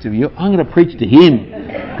the rest of you, I'm going to preach to him.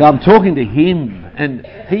 I'm talking to him, and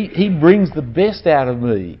he brings the best out of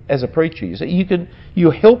me as a preacher. So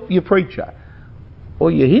you help your preacher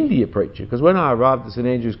or you hinder your preacher. Because when I arrived at St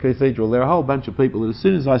Andrew's Cathedral, there were a whole bunch of people that as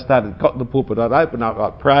soon as I got in the pulpit, I'd open up,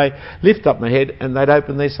 I'd pray, lift up my head, and they'd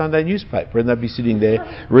open their Sunday newspaper and they'd be sitting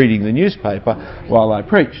there reading the newspaper while I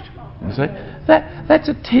preached. You see? That's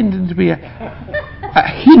a tending to be a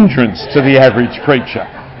hindrance to the average preacher,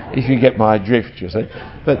 if you get my drift, you see.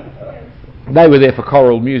 But they were there for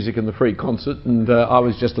choral music and the free concert, and I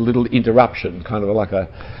was just a little interruption, kind of like an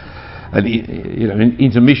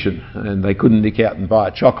intermission, and they couldn't nick out and buy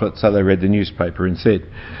a chocolate, so they read the newspaper instead.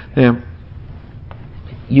 Now,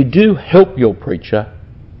 you do help your preacher,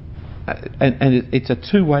 and it's a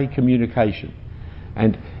two-way communication,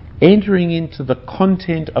 and entering into the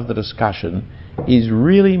content of the discussion is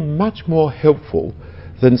really much more helpful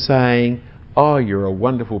than saying, "Oh, you're a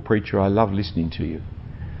wonderful preacher, I love listening to you."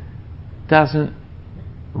 Doesn't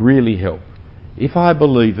really help. If I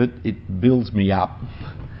believe it, it builds me up.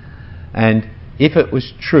 And if it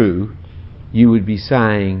was true, you would be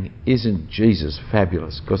saying, "Isn't Jesus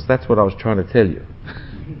fabulous?" Because that's what I was trying to tell you.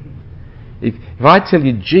 If I tell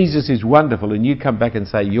you Jesus is wonderful and you come back and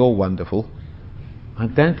say you're wonderful, I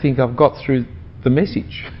don't think I've got through the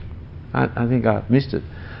message. I think I've missed it.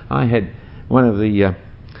 I had one of the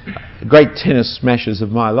great tennis smashes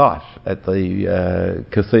of my life at the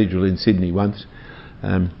cathedral in Sydney once.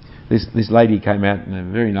 This lady came out, and a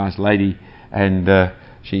very nice lady, and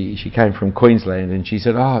she came from Queensland, and she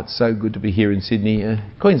said, "Oh, it's so good to be here in Sydney."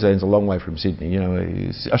 Queensland's a long way from Sydney, you know.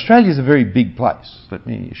 Australia's a very big place, let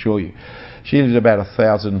me assure you. She lives about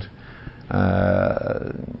 1,000,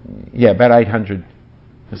 about 800,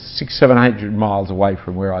 600-700 miles away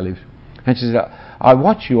from where I live. And she said, "I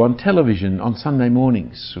watch you on television on Sunday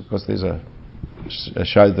mornings," because there's a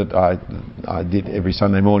show that I did every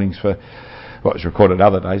Sunday mornings for, well, it was recorded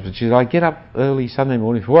other days, but she said, "I get up early Sunday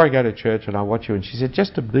morning before I go to church and I watch you." And she said,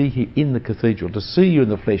 "Just to be here in the cathedral, to see you in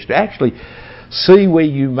the flesh, to actually see where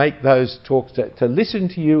you make those talks, to listen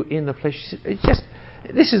to you in the flesh," she said,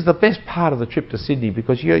 "this is the best part of the trip to Sydney,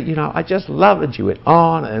 because I just love it." She went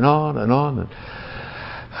on and on and on, and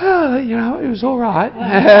it was all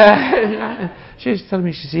right. She was telling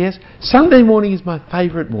me, she said, "Yes, Sunday morning is my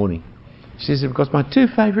favourite morning." She said, "Because my two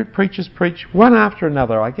favourite preachers preach one after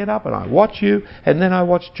another. I get up and I watch you, and then I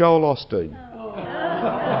watch Joel Osteen."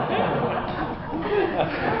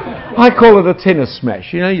 I call it a tennis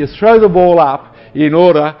smash. You throw the ball up in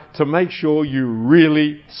order to make sure you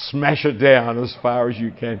really smash it down as far as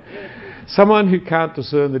you can. Someone who can't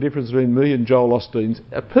discern the difference between me and Joel Osteen's,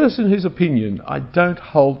 a person whose opinion I don't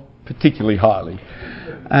hold particularly highly.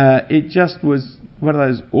 It just was one of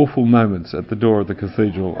those awful moments at the door of the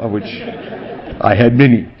cathedral, of which I had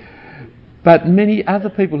many. But many other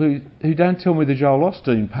people who don't tell me the Joel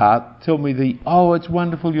Osteen part tell me the "oh, it's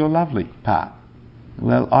wonderful, you're lovely" part.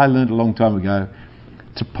 Well, I learned a long time ago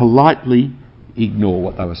to politely ignore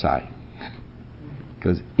what they were saying.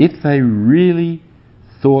 Because if they really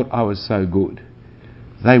thought I was so good,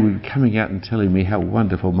 they would be coming out and telling me how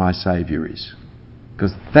wonderful my Saviour is.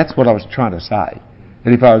 Because that's what I was trying to say.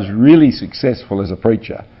 And if I was really successful as a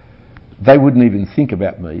preacher, they wouldn't even think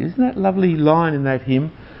about me. Isn't that lovely line in that hymn?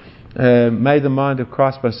 "May the mind of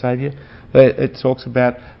Christ my Saviour." It talks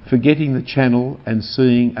about forgetting the channel and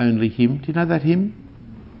seeing only Him. Do you know that hymn?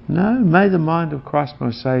 No? "May the mind of Christ my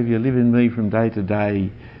Saviour live in me from day to day."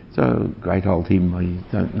 It's a great old hymn. I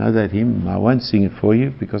don't know that hymn. I won't sing it for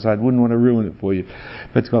you because I wouldn't want to ruin it for you.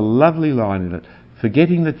 But it's got a lovely line in it.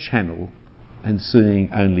 Forgetting the channel and seeing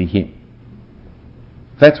only Him.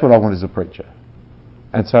 That's what I want as a preacher.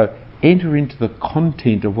 And so enter into the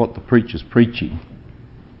content of what the preacher's preaching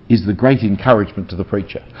is the great encouragement to the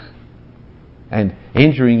preacher. And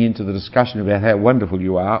entering into the discussion about how wonderful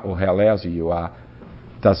you are or how lousy you are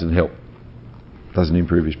doesn't help. Doesn't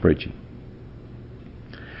improve his preaching.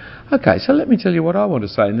 Okay, so let me tell you what I want to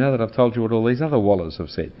say now that I've told you what all these other wallers have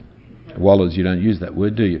said. Wallers, you don't use that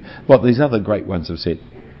word, do you? What these other great ones have said.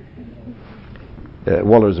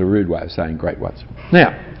 Waller is a rude way of saying great ones.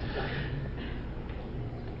 Now,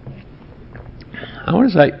 I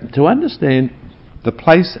want to say, to understand the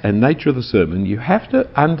place and nature of the sermon, you have to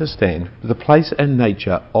understand the place and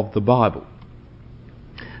nature of the Bible.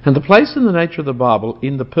 And the place and the nature of the Bible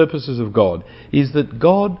in the purposes of God is that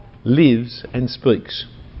God lives and speaks.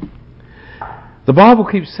 The Bible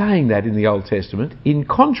keeps saying that in the Old Testament in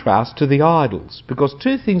contrast to the idols, because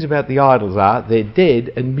two things about the idols are they're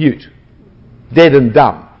dead and mute. Dead and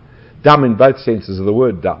dumb. Dumb in both senses of the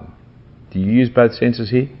word dumb. Do you use both senses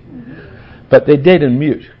here? but they're dead and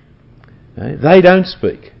mute. They don't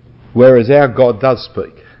speak, whereas our God does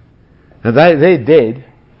speak. And they're dead,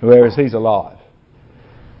 whereas He's alive.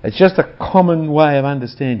 It's just a common way of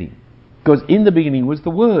understanding. Because in the beginning was the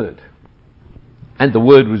Word. And the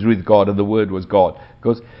Word was with God, and the Word was God.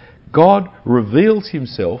 Because God reveals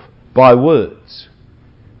Himself by words.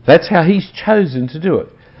 That's how He's chosen to do it.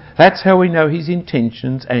 That's how we know His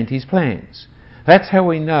intentions and His plans. That's how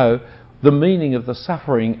we know the meaning of the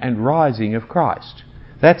suffering and rising of Christ.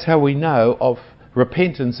 That's how we know of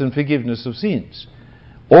repentance and forgiveness of sins.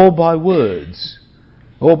 All by words.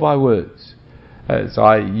 All by words. As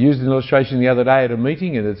I used an illustration the other day at a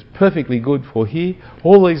meeting, and it's perfectly good for here.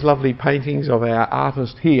 All these lovely paintings of our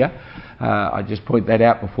artist here, I just point that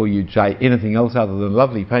out before you say anything else other than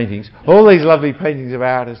lovely paintings. All these lovely paintings of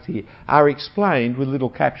our artist here are explained with little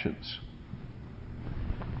captions.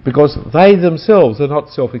 Because they themselves are not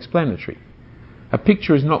self-explanatory. A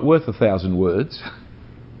picture is not worth 1,000 words.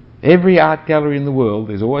 Every art gallery in the world,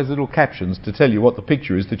 there's always little captions to tell you what the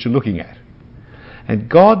picture is that you're looking at. And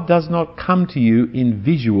God does not come to you in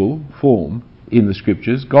visual form in the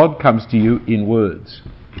Scriptures. God comes to you in words.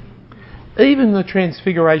 Even the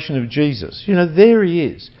transfiguration of Jesus, there He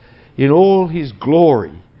is in all His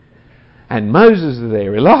glory. And Moses is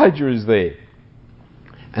there, Elijah is there.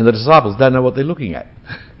 And the disciples don't know what they're looking at.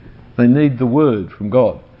 They need the word from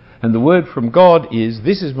God. And the word from God is,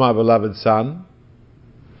 this is my beloved Son.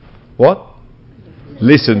 What?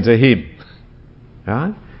 Listen to Him.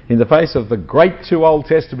 Right? In the face of the great two Old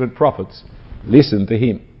Testament prophets, listen to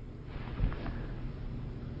Him.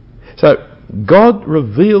 So, God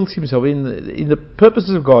reveals Himself in the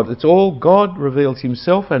purposes of God. It's all God reveals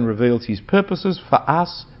Himself and reveals His purposes for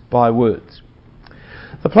us by words.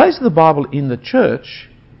 The place of the Bible in the church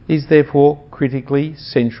is therefore critically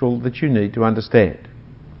central that you need to understand.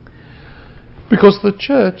 Because the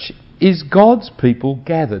church is God's people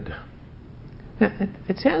gathered. Now,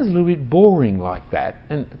 it sounds a little bit boring like that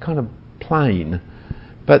and kind of plain,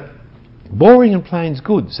 but boring and plain's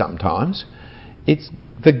good sometimes. It's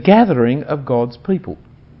the gathering of God's people.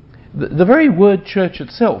 The very word church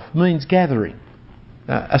itself means gathering,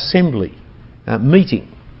 assembly,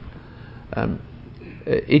 meeting.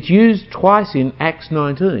 It's used twice in Acts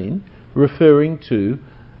 19 referring to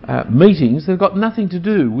meetings that have got nothing to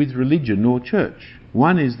do with religion or church.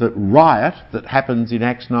 One is the riot that happens in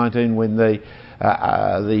Acts 19 when the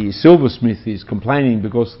silversmith is complaining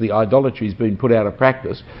because the idolatry has been put out of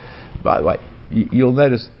practice. By the way, you'll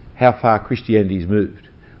notice how far Christianity's moved.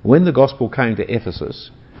 When the gospel came to Ephesus,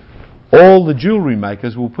 all the jewellery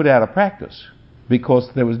makers were put out of practice because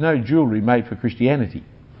there was no jewellery made for Christianity.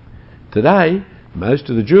 Today, most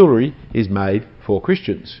of the jewellery is made for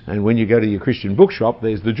Christians. And when you go to your Christian bookshop,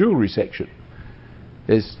 there's the jewellery section.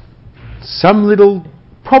 There's some little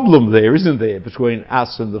problem there, isn't there, between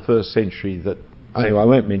us and the first century that... Anyway, I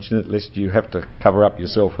won't mention it lest you have to cover up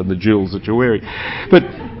yourself and the jewels that you're wearing. But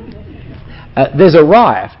there's a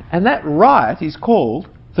riot, and that riot is called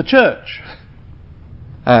the church.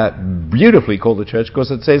 Beautifully called the church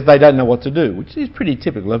because it says they don't know what to do, which is pretty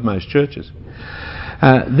typical of most churches.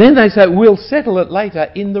 Then they say, we'll settle it later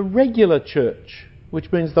in the regular church,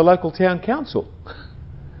 which means the local town council,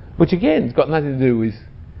 which again has got nothing to do with...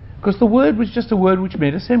 Because the word was just a word which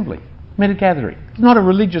meant assembly, meant a gathering. It's not a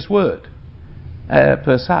religious word,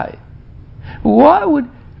 per se.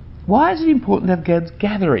 Why is it important to have God's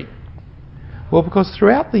gathering? Well, because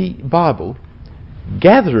throughout the Bible,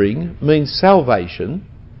 gathering means salvation,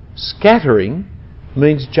 scattering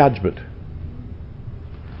means judgment.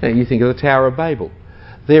 Now you think of the Tower of Babel.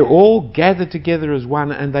 They're all gathered together as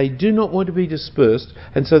one and they do not want to be dispersed,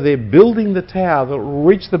 and so they're building the tower that will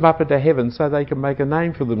reach them up into heaven so they can make a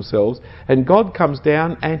name for themselves, and God comes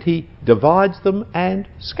down and He divides them and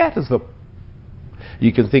scatters them.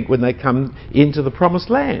 You can think when they come into the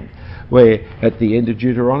promised land, where at the end of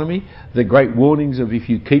Deuteronomy, the great warnings of if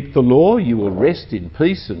you keep the law, you will rest in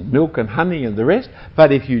peace and milk and honey and the rest,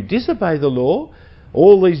 but if you disobey the law,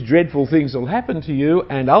 all these dreadful things will happen to you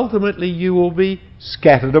and ultimately you will be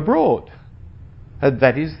scattered abroad. And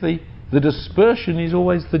that is the dispersion is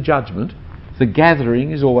always the judgment, the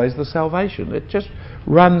gathering is always the salvation. It just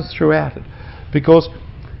runs throughout it. Because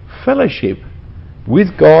fellowship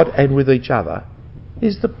with God and with each other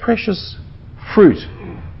is the precious fruit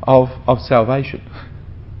of salvation.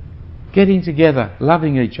 Getting together,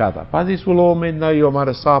 loving each other. By this will all men know you are my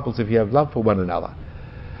disciples if you have love for one another.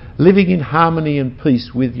 Living in harmony and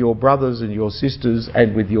peace with your brothers and your sisters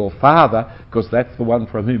and with your Father, because that's the one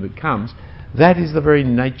from whom it comes, that is the very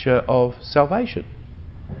nature of salvation.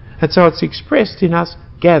 And so it's expressed in us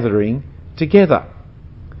gathering together.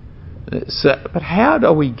 But how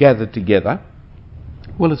do we gather together?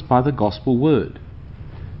 Well, it's by the gospel word.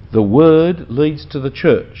 The word leads to the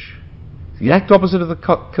church. The exact opposite of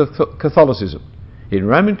the Catholicism. In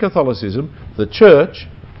Roman Catholicism, the church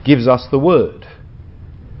gives us the word.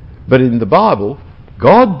 But in the Bible,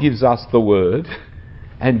 God gives us the word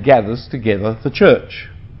and gathers together the church.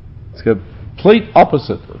 It's a complete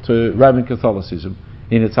opposite to Roman Catholicism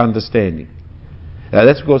in its understanding. Now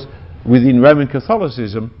that's because within Roman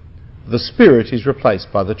Catholicism, the Spirit is replaced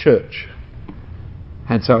by the church.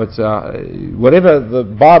 And so it's whatever the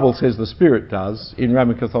Bible says the Spirit does, in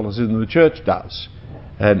Roman Catholicism the church does.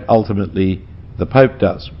 And ultimately the Pope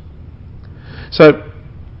does. So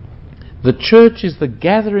the church is the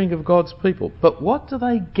gathering of God's people. But what do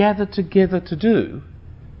they gather together to do?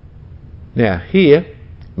 Now here,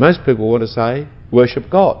 most people want to say, worship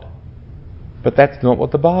God. But that's not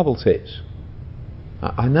what the Bible says.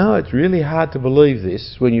 I know it's really hard to believe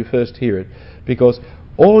this when you first hear it, because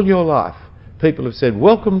all your life people have said,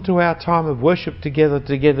 welcome to our time of worship together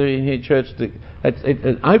in here church. It's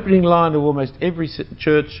an opening line of almost every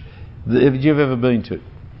church that you've ever been to.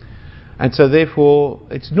 And so therefore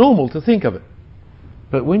it's normal to think of it.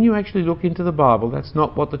 But when you actually look into the Bible, that's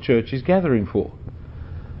not what the church is gathering for.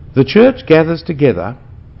 The church gathers together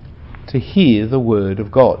to hear the word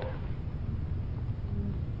of God.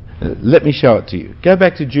 Let me show it to you. Go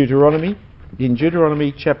back to Deuteronomy. In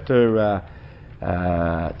Deuteronomy chapter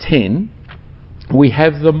 10, we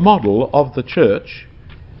have the model of the church.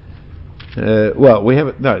 We have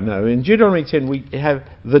it. No. In Deuteronomy 10, we have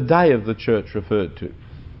the day of the church referred to.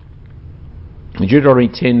 In Deuteronomy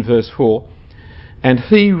 10, verse 4, and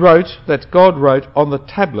he wrote, that God wrote on the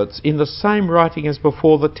tablets in the same writing as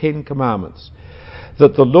before the 10 Commandments,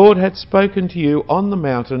 that the Lord had spoken to you on the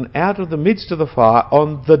mountain out of the midst of the fire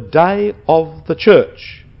on the day of the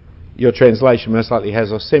church. Your translation most likely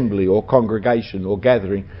has assembly or congregation or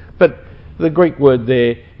gathering, but the Greek word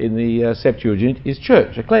there in the Septuagint is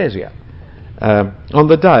church, ecclesia, on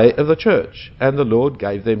the day of the church, and the Lord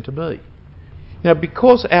gave them to me. Now,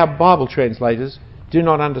 because our Bible translators do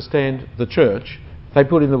not understand the church, they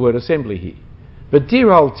put in the word assembly here. But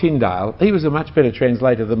dear old Tyndale, he was a much better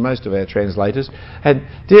translator than most of our translators, and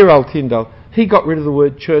dear old Tyndale, he got rid of the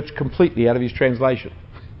word church completely out of his translation.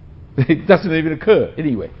 It doesn't even occur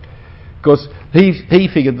anywhere. Because he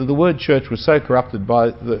figured that the word church was so corrupted by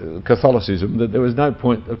the Catholicism that there was no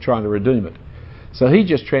point of trying to redeem it. So he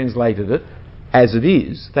just translated it as it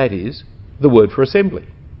is, that is, the word for assembly.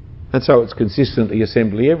 And so it's consistently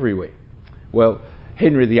assembly everywhere. Well,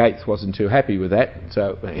 Henry VIII wasn't too happy with that,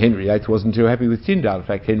 so Henry VIII wasn't too happy with Tyndale. In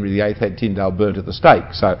fact, Henry VIII had Tyndale burnt at the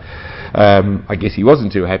stake, so I guess he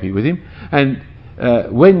wasn't too happy with him.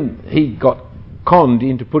 And when he got conned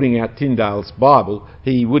into putting out Tyndale's Bible,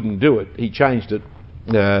 he wouldn't do it. He changed it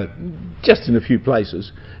just in a few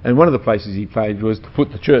places, and one of the places he changed was to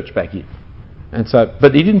put the church back in. And so,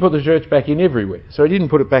 but he didn't put the church back in everywhere, so he didn't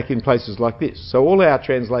put it back in places like this. So all our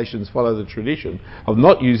translations follow the tradition of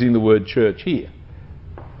not using the word church here.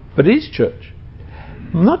 But it is church.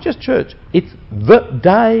 Not just church, it's the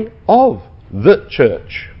day of the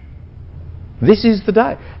church. This is the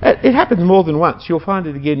day. It happens more than once. You'll find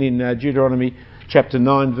it again in Deuteronomy chapter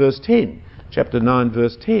 9 verse 10. Chapter 9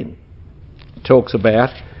 verse 10 talks about,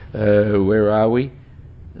 where are we?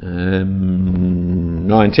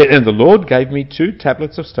 9:10. And the Lord gave me 2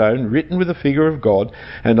 tablets of stone written with the figure of God,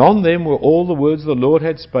 and on them were all the words the Lord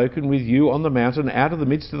had spoken with you on the mountain out of the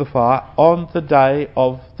midst of the fire on the day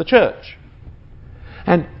of the church.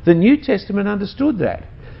 And the New Testament understood that,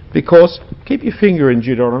 because, keep your finger in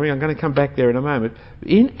Deuteronomy, I'm going to come back there in a moment.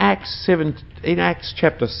 In Acts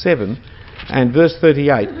chapter 7 and verse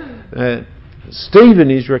 38, Stephen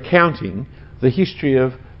is recounting the history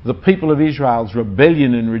of the people of Israel's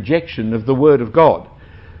rebellion and rejection of the word of God.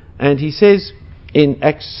 And he says in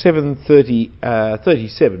Acts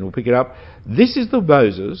 7:37, we'll pick it up, this is the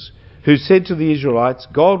Moses who said to the Israelites,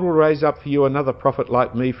 God will raise up for you another prophet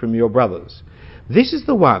like me from your brothers. This is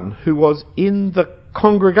the one who was in the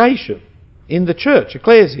congregation, in the church,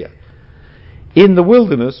 ecclesia, in the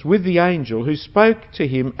wilderness with the angel who spoke to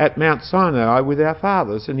him at Mount Sinai with our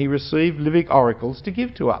fathers, and he received living oracles to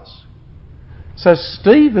give to us. So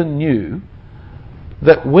Stephen knew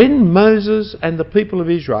that when Moses and the people of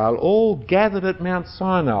Israel all gathered at Mount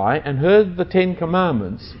Sinai and heard the 10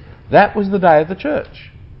 Commandments, that was the day of the church.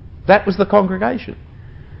 That was the congregation.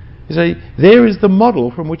 You see, there is the model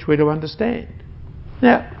from which we're to understand.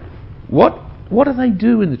 Now, what do they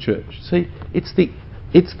do in the church? See, it's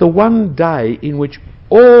the one day in which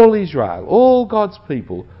all Israel, all God's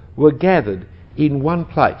people, were gathered in one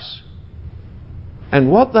place. And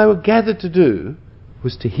what they were gathered to do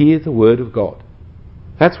was to hear the word of God.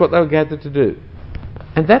 That's what they were gathered to do.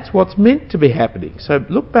 And that's what's meant to be happening. So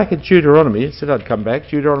look back at Deuteronomy. I said I'd come back.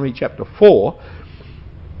 Deuteronomy chapter 4.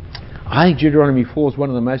 I think Deuteronomy 4 is one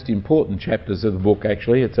of the most important chapters of the book,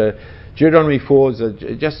 actually. Deuteronomy 4 is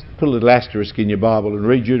just put a little asterisk in your Bible and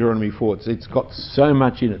read Deuteronomy 4. It's got so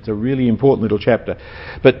much in it. It's a really important little chapter.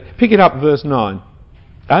 But pick it up, verse 9.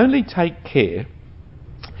 Only take care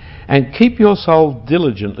and keep your soul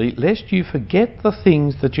diligently, lest you forget the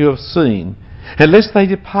things that you have seen, and lest they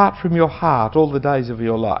depart from your heart all the days of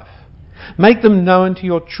your life. Make them known to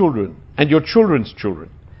your children and your children's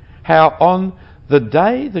children, how on the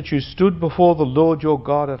day that you stood before the Lord your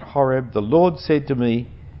God at Horeb, the Lord said to me,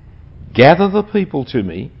 gather the people to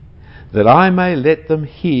me, that I may let them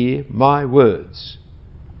hear my words,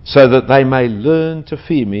 so that they may learn to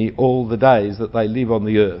fear me all the days that they live on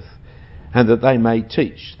the earth, and that they may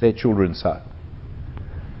teach their children so.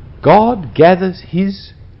 God gathers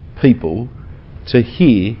his people to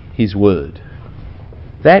hear his word.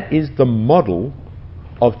 That is the model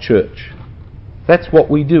of church. That's what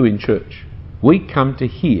we do in church. We come to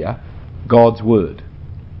hear God's word.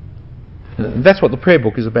 And that's what the prayer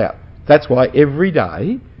book is about. That's why every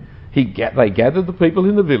day they gathered the people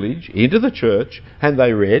in the village into the church and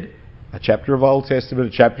they read a chapter of Old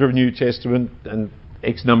Testament, a chapter of New Testament, and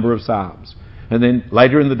X number of Psalms. And then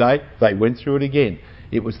later in the day they went through it again.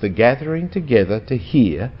 It was the gathering together to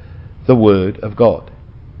hear the word of God.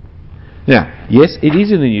 Now, yes, it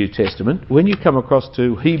is in the New Testament. When you come across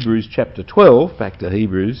to Hebrews chapter 12, back to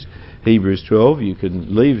Hebrews 12, you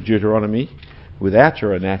can leave Deuteronomy without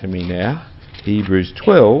your anatomy now. Hebrews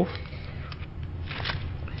 12,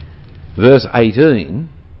 verse 18.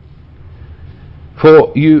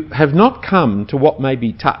 For you have not come to what may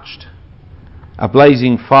be touched, a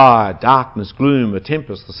blazing fire, darkness, gloom, a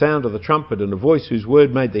tempest, the sound of the trumpet, and a voice whose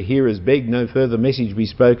word made the hearers beg no further message be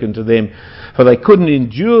spoken to them, for they couldn't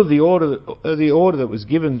endure the order that was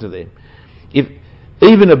given to them. If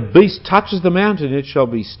even a beast touches the mountain, it shall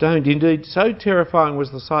be stoned. Indeed, so terrifying was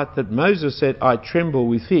the sight that Moses said, I tremble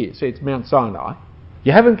with fear. See, it's Mount Sinai.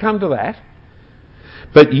 You haven't come to that,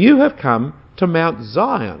 but you have come to Mount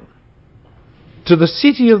Zion, to the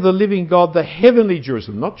city of the living God, the heavenly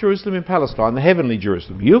Jerusalem, not Jerusalem in Palestine, the heavenly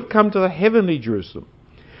Jerusalem. You've come to the heavenly Jerusalem,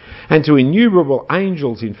 and to innumerable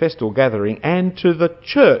angels in festal gathering, and to the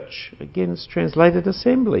church, again it's translated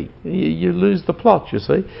assembly, you lose the plot, you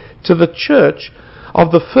see, to the church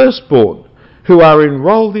of the firstborn who are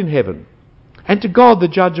enrolled in heaven, and to God the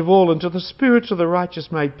judge of all, and to the spirits of the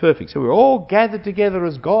righteous made perfect. So we're all gathered together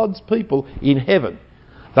as God's people in heaven.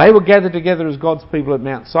 They were gathered together as God's people at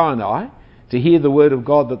Mount Sinai to hear the word of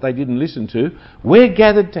God that they didn't listen to. We're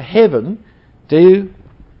gathered to heaven to,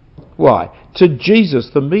 why? To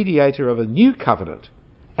Jesus, the mediator of a new covenant,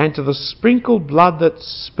 and to the sprinkled blood that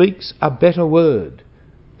speaks a better word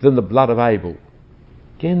than the blood of Abel.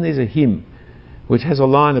 Again, there's a hymn which has a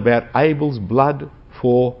line about Abel's blood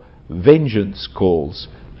for vengeance calls,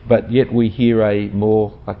 but yet we hear a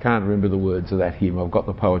more, I can't remember the words of that hymn, I've got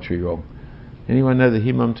the poetry wrong. Anyone know the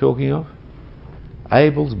hymn I'm talking of?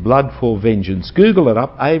 Abel's blood for vengeance. Google it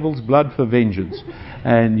up, Abel's blood for vengeance,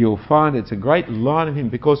 and you'll find it's a great line of him,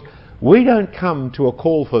 because we don't come to a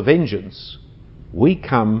call for vengeance, we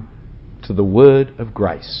come to the word of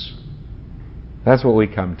grace. That's what we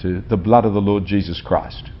come to, the blood of the Lord Jesus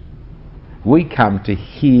Christ. We come to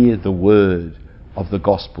hear the word of the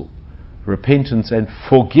gospel, repentance and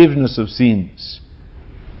forgiveness of sins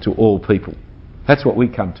to all people. That's what we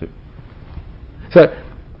come to. So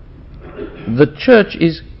the church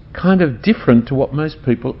is kind of different to what most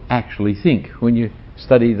people actually think when you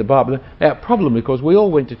study the Bible. Our problem, because we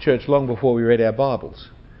all went to church long before we read our Bibles.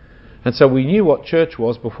 And so we knew what church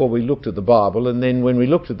was before we looked at the Bible, and then when we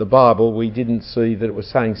looked at the Bible we didn't see that it was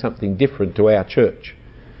saying something different to our church.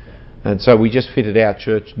 And so we just fitted our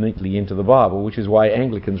church neatly into the Bible, which is why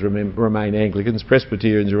Anglicans remain Anglicans,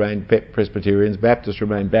 Presbyterians remain Presbyterians, Baptists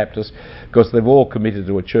remain Baptists, because they've all committed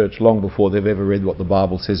to a church long before they've ever read what the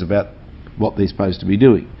Bible says about what they're supposed to be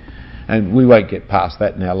doing. And we won't get past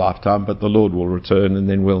that in our lifetime, but the Lord will return and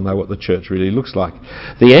then we'll know what the church really looks like.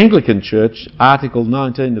 The Anglican Church, Article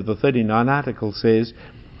 19 of the 39 article says,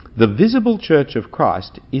 the visible church of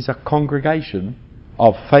Christ is a congregation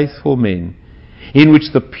of faithful men in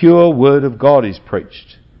which the pure word of God is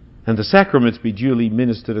preached, and the sacraments be duly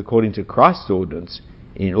ministered according to Christ's ordinance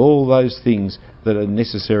in all those things that are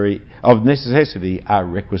necessary, of necessity are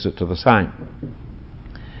requisite to the same.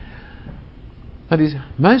 That is,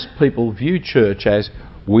 most people view church as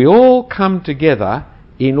we all come together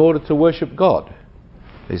in order to worship God.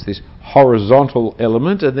 There's this horizontal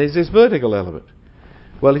element and there's this vertical element.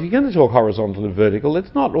 Well, if you're going to talk horizontal and vertical,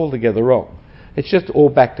 it's not altogether wrong. It's just all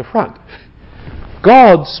back to front.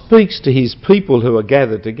 God speaks to his people who are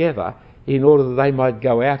gathered together in order that they might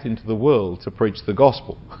go out into the world to preach the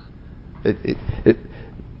gospel.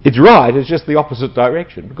 It's right, it's just the opposite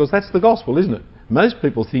direction, because that's the gospel, isn't it? Most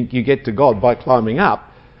people think you get to God by climbing up,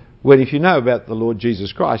 when if you know about the Lord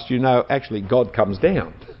Jesus Christ, you know actually God comes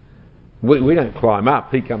down. We don't climb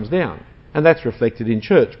up, he comes down. And that's reflected in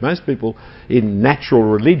church. Most people in natural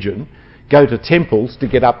religion go to temples to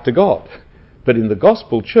get up to God. But in the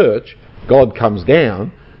gospel church, God comes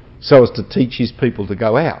down so as to teach his people to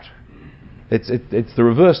go out. It's the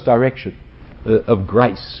reverse direction of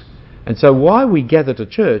grace. And so why we gather to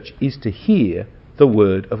church is to hear the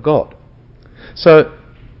word of God. So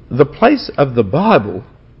the place of the Bible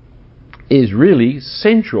is really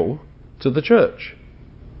central to the church,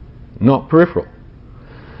 not peripheral.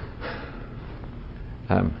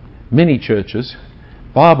 Many churches,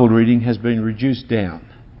 Bible reading has been reduced down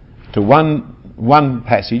to one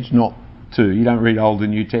passage, not two. You don't read Old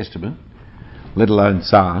and New Testament, let alone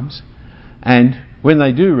Psalms. And when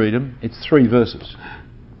they do read them, it's 3 verses.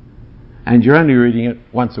 And you're only reading it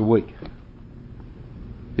once a week.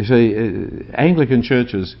 You see, Anglican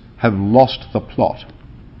churches have lost the plot.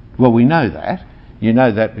 Well, we know that. You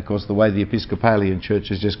know that because the way the Episcopalian Church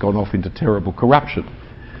has just gone off into terrible corruption.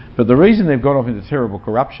 But the reason they've gone off into terrible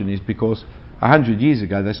corruption is because 100 years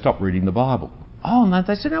ago they stopped reading the Bible. Oh no,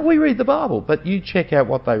 they said, no, we read the Bible. But you check out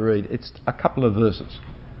what they read. It's a couple of verses,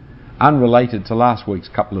 unrelated to last week's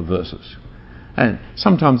couple of verses. And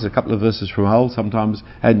sometimes a couple of verses from old, sometimes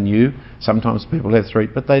and new, sometimes people have 3,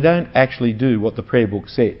 but they don't actually do what the prayer book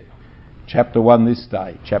said. Chapter 1 this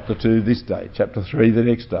day, chapter 2 this day, chapter 3 the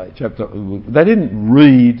next day. They didn't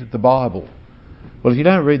read the Bible. Well, if you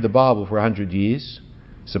don't read the Bible for 100 years,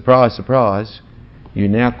 surprise, surprise, you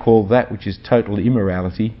now call that which is total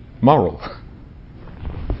immorality moral.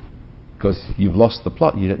 Because you've lost the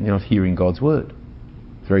plot, you're not hearing God's word.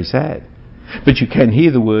 It's very sad. But you can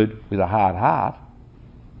hear the word with a hard heart.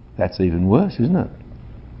 That's even worse, isn't it?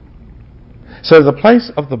 So the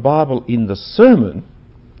place of the Bible in the sermon,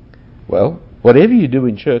 well, whatever you do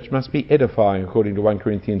in church must be edifying, according to 1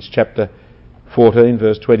 Corinthians chapter 14,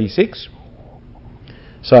 verse 26.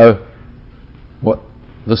 So, what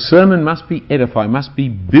the sermon must be edifying, must be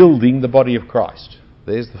building the body of Christ.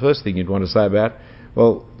 There's the first thing you'd want to say about,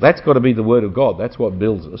 well, that's got to be the word of God. That's what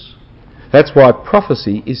builds us. That's why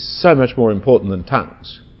prophecy is so much more important than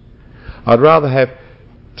tongues. I'd rather have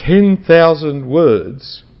 10,000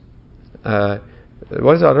 words. I'd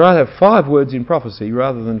rather have 5 words in prophecy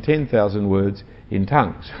rather than 10,000 words in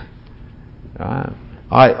tongues. I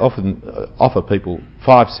often offer people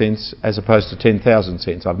 5 cents as opposed to 10,000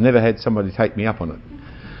 cents. I've never had somebody take me up on it.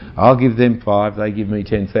 I'll give them 5, they give me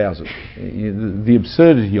 10,000. The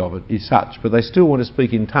absurdity of it is such, but they still want to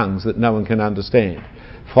speak in tongues that no one can understand.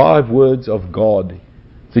 5 words of God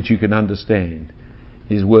that you can understand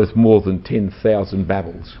is worth more than 10,000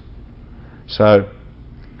 babbles. So,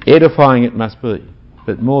 edifying it must be.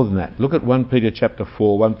 But more than that, look at 1 Peter chapter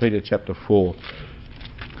 4. 1 Peter chapter 4.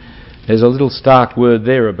 There's a little stark word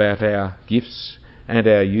there about our gifts and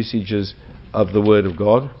our usages of the Word of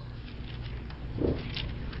God.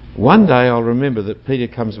 One day I'll remember that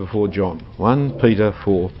Peter comes before John. 1 Peter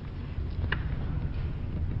 4.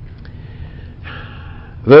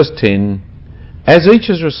 Verse 10. As each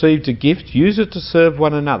has received a gift, use it to serve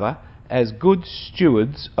one another as good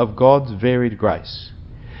stewards of God's varied grace.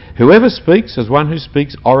 Whoever speaks as one who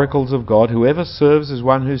speaks oracles of God, whoever serves as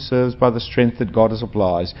one who serves by the strength that God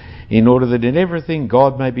supplies, in order that in everything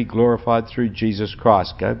God may be glorified through Jesus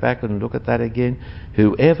Christ. Go back and look at that again.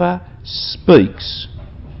 Whoever speaks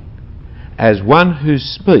as one who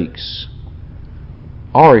speaks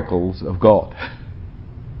oracles of God.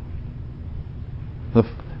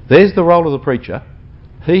 There's the role of the preacher.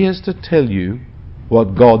 He has to tell you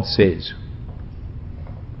what God says.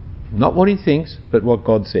 Not what he thinks, but what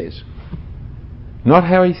God says. Not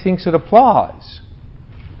how he thinks it applies,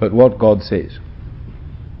 but what God says.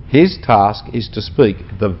 His task is to speak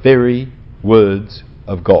the very words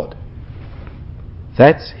of God.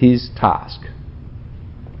 That's his task.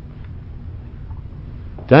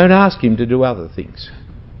 Don't ask him to do other things.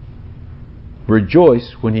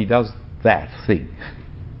 Rejoice when he does that thing.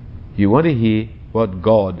 You want to hear what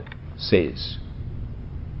God says.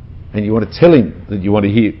 And you want to tell him that you want to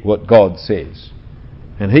hear what God says.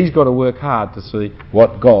 And he's got to work hard to see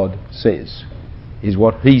what God says is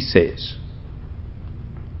what he says.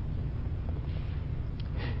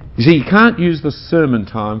 You see, you can't use the sermon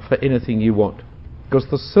time for anything you want, because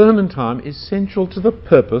the sermon time is central to the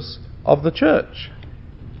purpose of the church.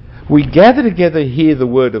 We gather together, hear the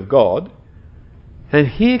word of God, and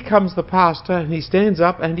here comes the pastor and he stands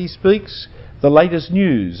up and he speaks the latest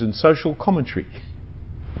news and social commentary.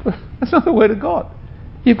 That's not the word of God.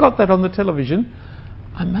 You've got that on the television.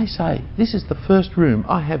 I may say, this is the first room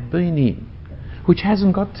I have been in which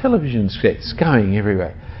hasn't got television sets going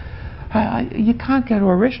everywhere. You can't go to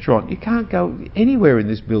a restaurant, you can't go anywhere in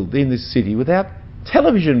this city without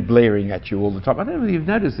television blaring at you all the time. I don't know if you've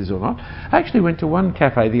noticed this or not. I actually went to one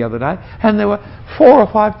cafe the other day and there were 4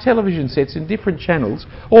 or 5 television sets in different channels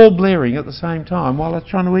all blaring at the same time while I was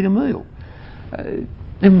trying to eat a meal.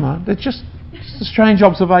 Never mind, it's just a strange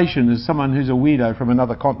observation as someone who's a weirdo from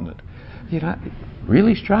another continent.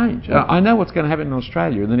 Really strange. I know what's going to happen in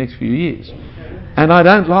Australia in the next few years and I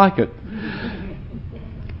don't like it.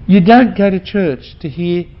 You don't go to church to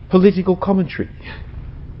hear political commentary.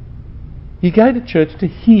 You go to church to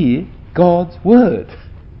hear God's word.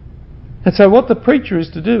 And so what the preacher is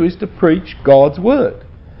to do is to preach God's word.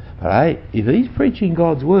 But hey, if he's preaching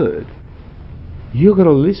God's word, you've got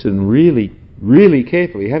to listen really, really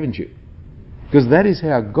carefully, haven't you? Because that is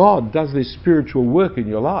how God does this spiritual work in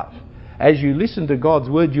your life. As you listen to God's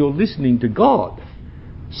word, you're listening to God.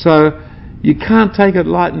 So you can't take it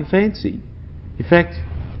light and fancy. In fact,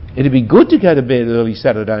 it'd be good to go to bed early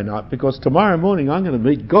Saturday night because tomorrow morning I'm going to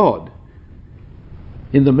meet God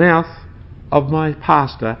in the mouth of my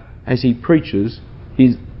pastor as he preaches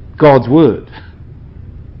God's word.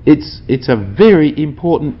 It's a very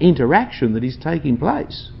important interaction that is taking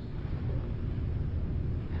place.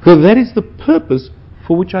 Because that is the purpose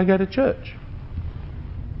for which I go to church.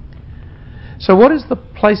 So what is the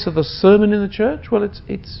place of the sermon in the church? Well,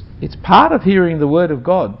 it's part of hearing the word of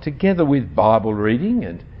God together with Bible reading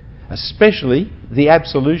and especially the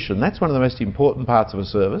absolution. That's one of the most important parts of a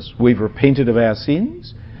service. We've repented of our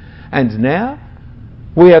sins and now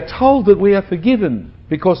we are told that we are forgiven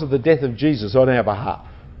because of the death of Jesus on our behalf.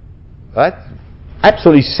 That's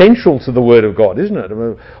absolutely central to the Word of God, isn't it?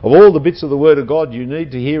 Of all the bits of the Word of God you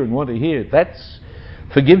need to hear and want to hear, that's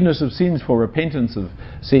forgiveness of sins for repentance of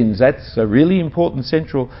sins. That's a really important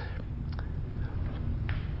central.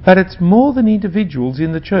 But it's more than individuals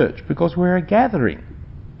in the church because we're a gathering.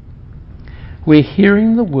 We're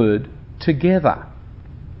hearing the word together.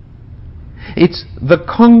 It's the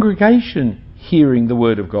congregation hearing the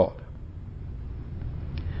word of God.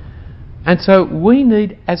 And so we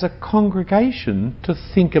need, as a congregation, to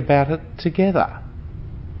think about it together.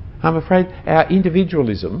 I'm afraid our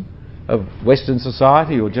individualism of Western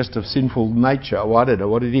society or just of sinful nature, I don't know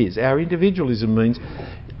what it is. Our individualism means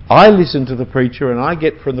I listen to the preacher and I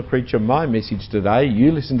get from the preacher my message today,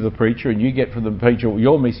 you listen to the preacher and you get from the preacher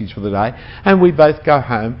your message for the day, and we both go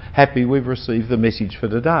home happy we've received the message for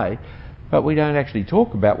today. But we don't actually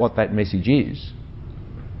talk about what that message is.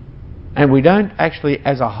 And we don't actually,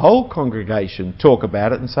 as a whole congregation, talk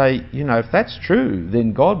about it and say, if that's true,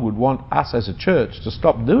 then God would want us as a church to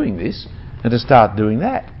stop doing this and to start doing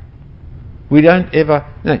that. We don't ever...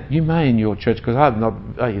 you may in your church, because I'm not,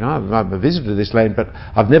 I'm a visitor to this land, but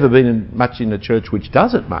I've never been much in a church which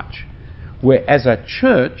does it much, where as a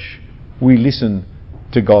church we listen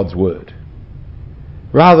to God's word.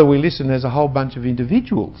 Rather, we listen as a whole bunch of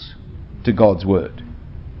individuals to God's word.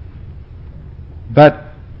 But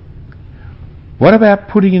what about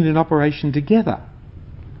putting it in operation together?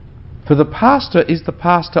 For the pastor is the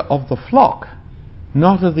pastor of the flock,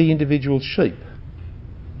 not of the individual sheep.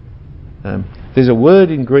 There's a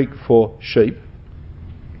word in Greek for sheep.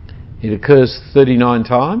 It occurs 39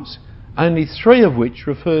 times, only 3 of which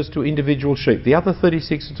refers to individual sheep. The other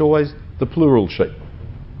 36, it's always the plural sheep.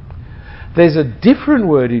 There's a different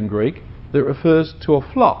word in Greek that refers to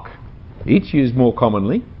a flock. It's used more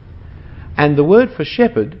commonly. And the word for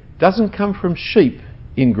shepherd doesn't come from sheep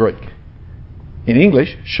in Greek. In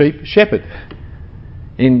English, sheep, shepherd.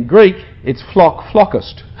 In Greek, it's flock,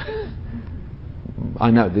 flockist.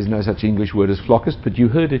 I know there's no such English word as flockist, but you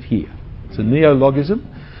heard it here. It's a neologism.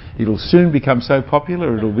 It'll soon become so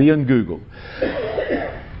popular it'll be on Google.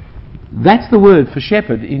 That's the word for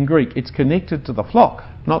shepherd in Greek. It's connected to the flock,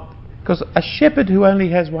 not because a shepherd who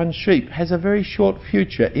only has one sheep has a very short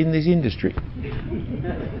future in this industry.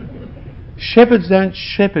 Shepherds don't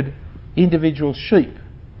shepherd individual sheep.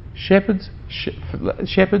 Shepherds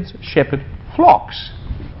shepherd flocks.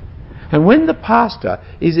 And when the pastor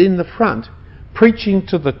is in the front preaching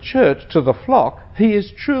to the church, to the flock, he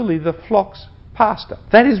is truly the flock's pastor.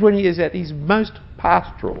 That is when he is at his most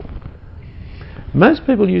pastoral. Most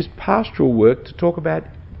people use pastoral work to talk about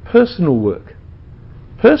personal work.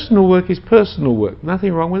 Personal work is personal work.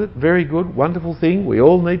 Nothing wrong with it. Very good, wonderful thing. We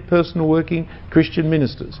all need personal working Christian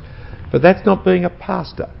ministers. But that's not being a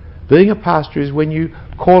pastor. Being a pastor is when you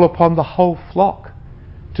call upon the whole flock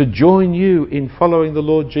to join you in following the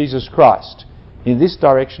Lord Jesus Christ in this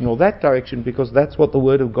direction or that direction, because that's what the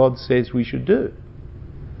Word of God says we should do.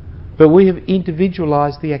 But we have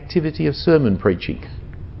individualised the activity of sermon preaching.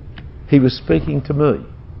 He was speaking to me.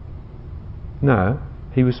 No,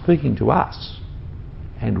 he was speaking to us.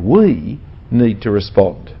 And we need to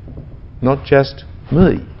respond. Not just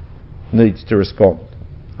me needs to respond.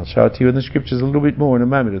 I'll show it to you in the scriptures a little bit more in a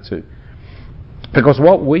moment or two. Because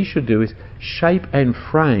what we should do is shape and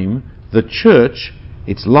frame the church,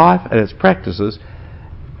 its life and its practices,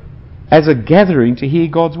 as a gathering to hear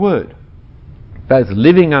God's word. Both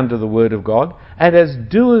living under the word of God and as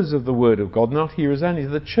doers of the word of God, not hearers only.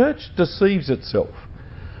 The church deceives itself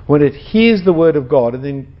when it hears the word of God and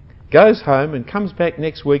then goes home and comes back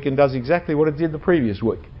next week and does exactly what it did the previous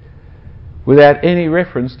week, without any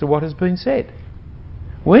reference to what has been said.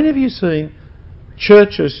 When have you seen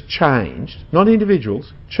churches changed, not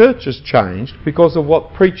individuals, churches changed because of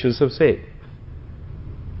what preachers have said?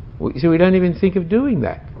 So we don't even think of doing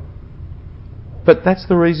that. But that's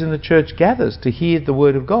the reason the church gathers, to hear the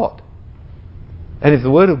word of God. And if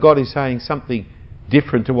the word of God is saying something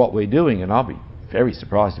different to what we're doing, and I'll be very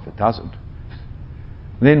surprised if it doesn't,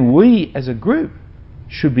 then we as a group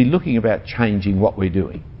should be looking about changing what we're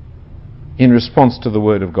doing in response to the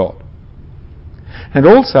word of God. And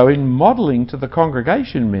also in modelling to the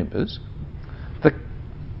congregation members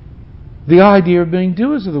the idea of being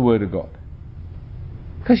doers of the word of God.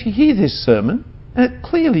 Because you hear this sermon and it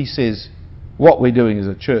clearly says what we're doing as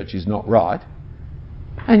a church is not right,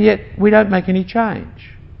 and yet we don't make any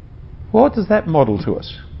change. What does that model to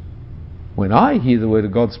us? When I hear the word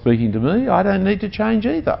of God speaking to me, I don't need to change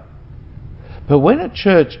either. But when a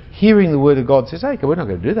church hearing the word of God says, okay, we're not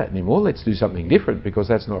going to do that anymore, let's do something different because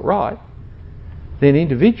that's not right, then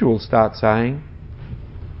individuals start saying,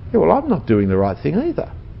 yeah, well, I'm not doing the right thing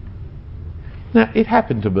either. Now, it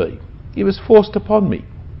happened to me. It was forced upon me.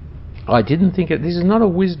 I didn't think it. This is not a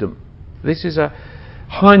wisdom. This is a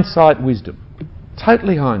hindsight wisdom.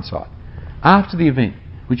 Totally hindsight. After the event,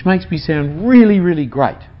 which makes me sound really, really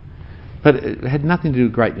great. But it had nothing to do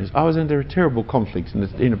with greatness. I was under a terrible conflict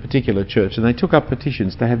in a particular church, and they took up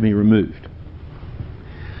petitions to have me removed.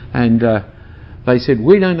 And they said,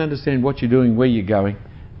 we don't understand what you're doing, where you're going.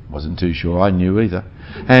 Wasn't too sure I knew either.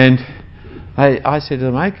 And I said to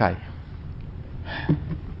them, okay,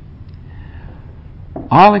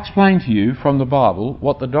 I'll explain to you from the Bible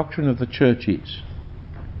what the doctrine of the church is.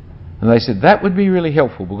 And they said, that would be really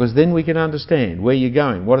helpful because then we can understand where you're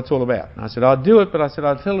going, what it's all about. And I said, I'll do it, but I said,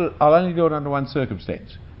 I'll only do it under one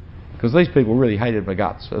circumstance. Because these people really hated my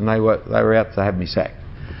guts and they were out to have me sacked.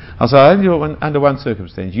 I said, I'll only do it under one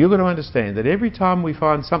circumstance. You've got to understand that every time we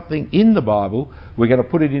find something in the Bible, we're going to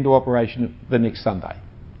put it into operation the next Sunday.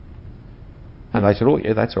 And they said, oh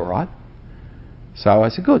yeah, that's all right. So I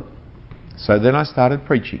said, good. So then I started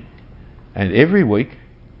preaching. And every week,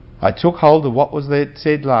 I took hold of what was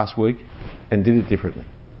said last week and did it differently.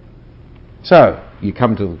 So, you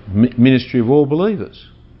come to the ministry of all believers.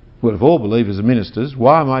 Well, if all believers are ministers,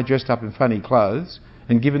 why am I dressed up in funny clothes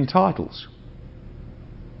and given titles?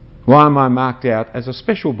 Why am I marked out as a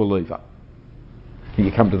special believer? And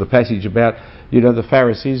you come to the passage about, the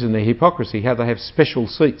Pharisees and their hypocrisy, how they have special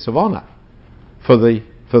seats of honour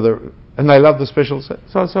and they love the special seat.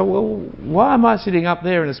 So I said, well, why am I sitting up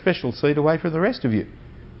there in a special seat away from the rest of you?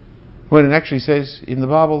 When it actually says in the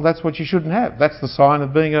Bible that's what you shouldn't have. That's the sign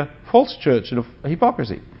of being a false church and a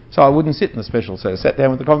hypocrisy. So I wouldn't sit in the special seat. I sat down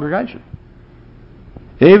with the congregation.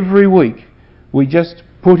 Every week we just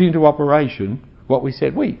put into operation what we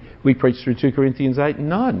said. We preached through 2 Corinthians 8 and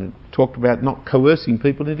 9 and talked about not coercing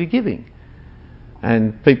people into giving.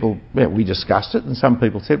 And people, we discussed it, and some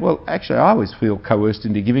people said, well, actually I always feel coerced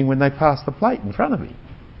into giving when they pass the plate in front of me.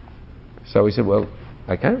 So we said, well,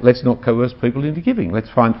 okay, let's not coerce people into giving.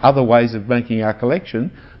 Let's find other ways of making our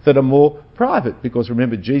collection that are more private. Because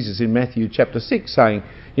remember Jesus in Matthew chapter 6 saying,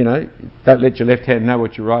 don't let your left hand know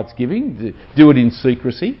what your right's giving. Do it in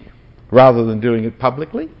secrecy rather than doing it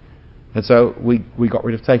publicly. And so we got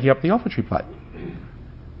rid of taking up the offertory plate.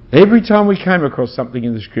 Every time we came across something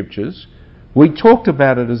in the scriptures, we talked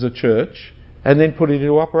about it as a church and then put it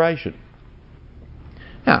into operation.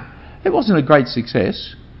 Now, it wasn't a great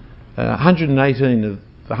success. 118 of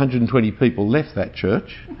 120 people left that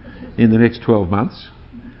church in the next 12 months.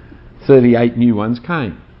 38 new ones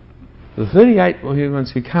came. The 38 new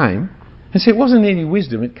ones who came, and so it wasn't any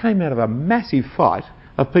wisdom, it came out of a massive fight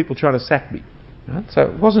of people trying to sack me. Right? So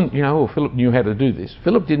it wasn't, Philip knew how to do this.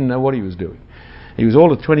 Philip didn't know what he was doing. He was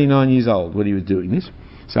all of 29 years old when he was doing this.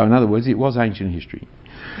 So in other words, it was ancient history.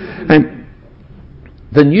 And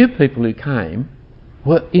the new people who came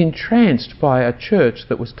were entranced by a church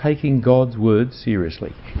that was taking God's word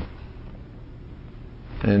seriously.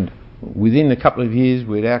 And within a couple of years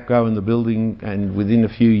we'd outgrown the building, and within a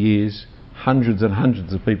few years hundreds and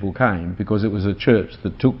hundreds of people came because it was a church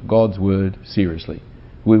that took God's word seriously.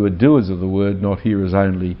 We were doers of the word, not hearers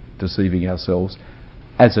only, deceiving ourselves,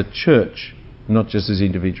 as a church, not just as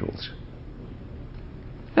individuals.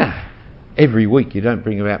 Every week you don't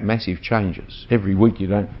bring about massive changes. Every week you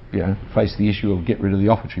don't face the issue of get rid of the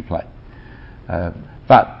offertory plate.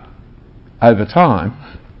 But over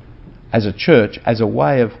time, as a church, as a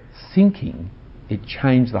way of thinking, it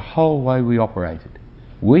changed the whole way we operated.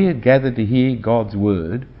 We had gathered to hear God's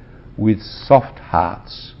word with soft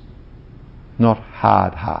hearts, not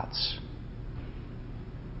hard hearts.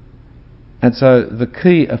 And so the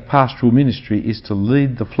key of pastoral ministry is to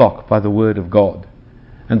lead the flock by the word of God.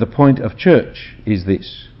 And the point of church is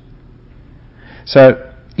this.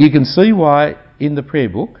 So you can see why in the prayer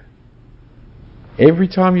book, every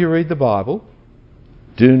time you read the Bible,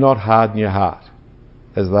 do not harden your heart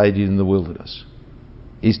as they did in the wilderness,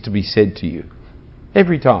 is to be said to you.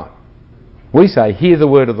 Every time. We say, hear the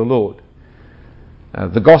word of the Lord,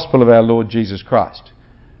 the gospel of our Lord Jesus Christ.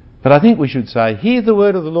 But I think we should say, hear the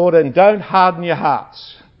word of the Lord and don't harden your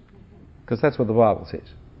hearts. Because that's what the Bible says.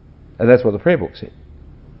 And that's what the prayer book said.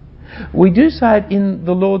 We do say it in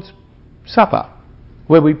the Lord's Supper,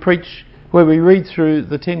 where we preach, where we read through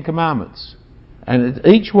the Ten Commandments. And at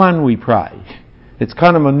each one we pray. It's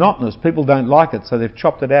kind of monotonous. People don't like it, so they've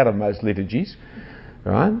chopped it out of most liturgies.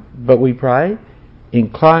 Right? But we pray,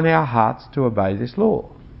 incline our hearts to obey this law.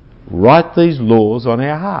 Write these laws on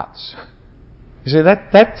our hearts. You see,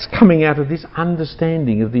 that's coming out of this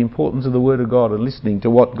understanding of the importance of the Word of God and listening to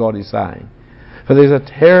what God is saying. For there's a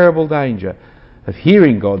terrible danger of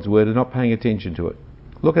hearing God's Word and not paying attention to it.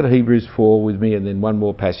 Look at Hebrews 4 with me, and then one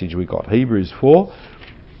more passage we got. Hebrews 4,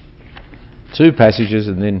 2 passages,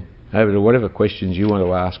 and then over to whatever questions you want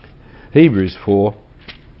to ask. Hebrews 4.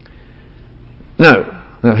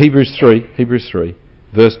 No, Hebrews 3,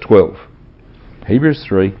 verse 12. Hebrews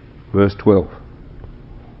 3, verse 12.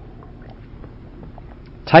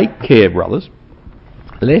 Take care, brothers,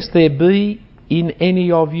 lest there be in any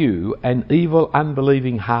of you an evil,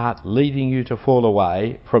 unbelieving heart leading you to fall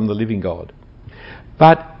away from the living God.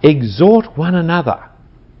 But exhort one another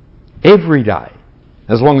every day,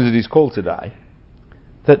 as long as it is called today,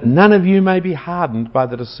 that none of you may be hardened by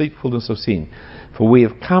the deceitfulness of sin. For we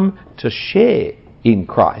have come to share in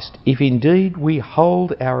Christ, if indeed we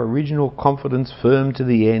hold our original confidence firm to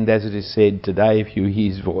the end, as it is said, today if you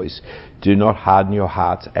hear his voice, do not harden your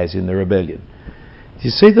hearts as in the rebellion. Do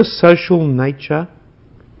you see the social nature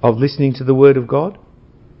of listening to the Word of God?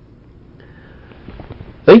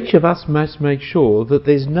 Each of us must make sure that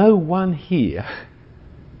there's no one here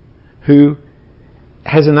who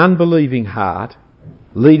has an unbelieving heart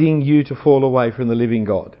leading you to fall away from the living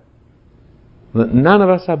God. That none of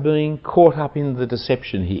us are being caught up in the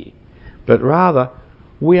deception here, but rather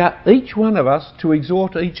we are each one of us to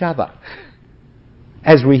exhort each other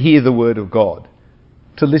as we hear the Word of God,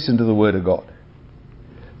 to listen to the Word of God.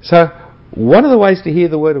 So one of the ways to hear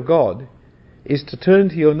the Word of God is to turn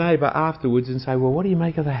to your neighbour afterwards and say, well, what do you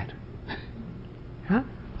make of that? Huh?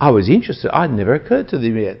 I was interested. I'd never occurred to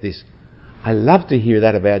me about this. I love to hear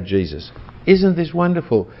that about Jesus. Isn't this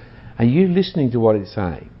wonderful? Are you listening to what he's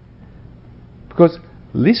saying? Because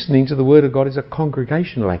listening to the Word of God is a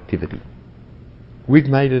congregational activity. We've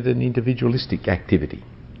made it an individualistic activity.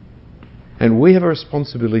 And we have a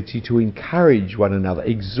responsibility to encourage one another,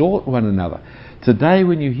 exhort one another. Today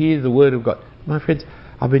when you hear the Word of God, my friends,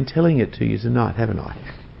 I've been telling it to you tonight, haven't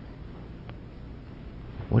I?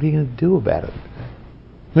 What are you going to do about it?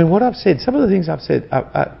 I mean, what I've said, some of the things I've said,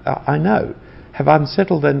 I know, have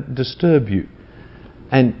unsettled and disturbed you.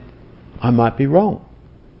 And I might be wrong.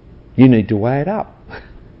 You need to weigh it up.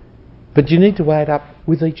 But you need to weigh it up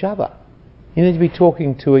with each other. You need to be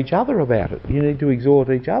talking to each other about it. You need to exhort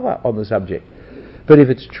each other on the subject. But if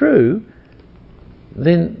it's true,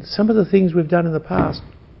 then some of the things we've done in the past,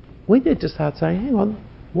 we need to start saying, hang on,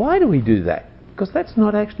 why do we do that? Because that's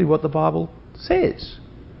not actually what the Bible says.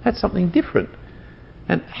 That's something different.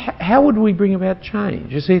 And how would we bring about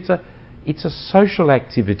change? You see, it's a social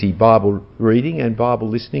activity, Bible reading and Bible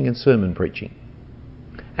listening and sermon preaching.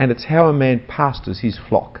 And it's how a man pastors his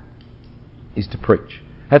flock, is to preach.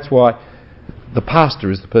 That's why the pastor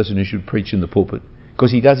is the person who should preach in the pulpit,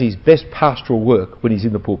 because he does his best pastoral work when he's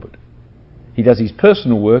in the pulpit. He does his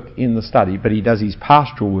personal work in the study, but he does his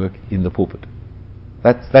pastoral work in the pulpit.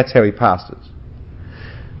 That's how he pastors.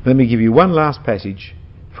 Let me give you one last passage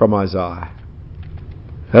from Isaiah.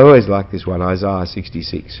 I always like this one, Isaiah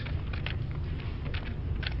 66,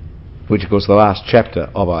 which of course the last chapter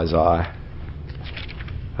of Isaiah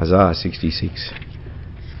 66.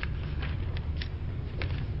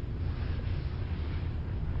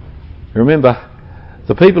 Remember,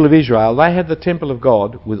 the people of Israel, they had the temple of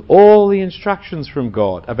God with all the instructions from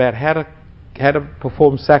God about how to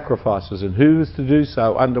perform sacrifices and who was to do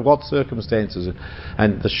so under what circumstances,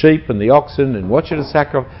 and the sheep and the oxen and what you're to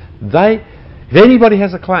sacrifice. If anybody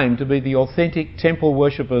has a claim to be the authentic temple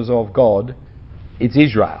worshippers of God, it's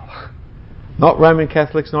Israel. Not Roman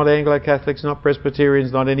Catholics, not Anglo-Catholics, not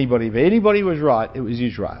Presbyterians, not anybody. If anybody was right, it was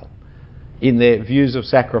Israel in their views of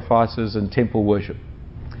sacrifices and temple worship.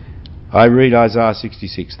 I read Isaiah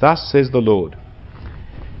 66. Thus says the Lord,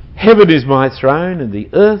 heaven is my throne and the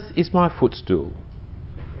earth is my footstool.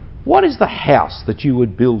 What is the house that you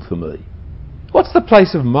would build for me? What's the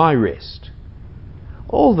place of my rest?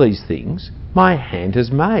 All these things my hand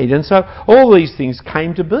has made, and so all these things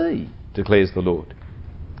came to be, declares the Lord.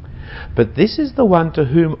 But this is the one to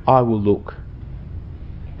whom I will look,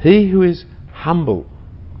 he who is humble,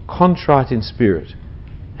 contrite in spirit,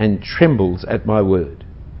 and trembles at my word.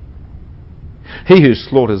 He who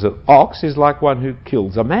slaughters an ox is like one who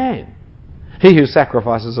kills a man. He who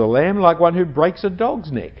sacrifices a lamb like one who breaks a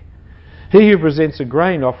dog's neck. He who presents a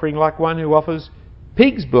grain offering like one who offers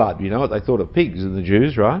pig's blood. You know what they thought of pigs in the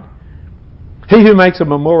Jews, right? He who makes a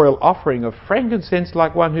memorial offering of frankincense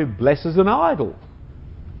like one who blesses an idol.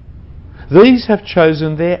 These have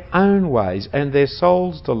chosen their own ways, and their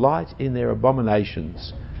souls delight in their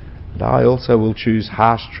abominations. And I also will choose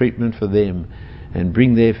harsh treatment for them, and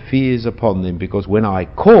bring their fears upon them, because when I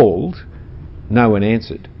called, no one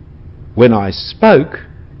answered. When I spoke,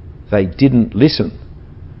 they didn't listen,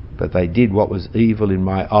 but they did what was evil in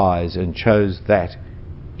my eyes, and chose that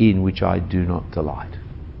in which I do not delight.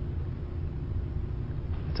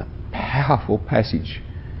 It's a powerful passage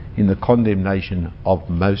in the condemnation of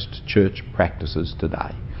most church practices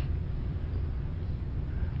today.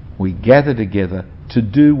 We gather together to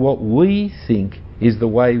do what we think is the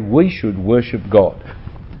way we should worship God,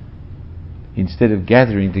 instead of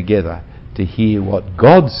gathering together to hear what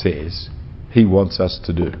God says He wants us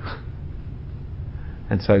to do.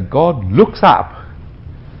 And so God looks up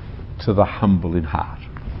to the humble in heart.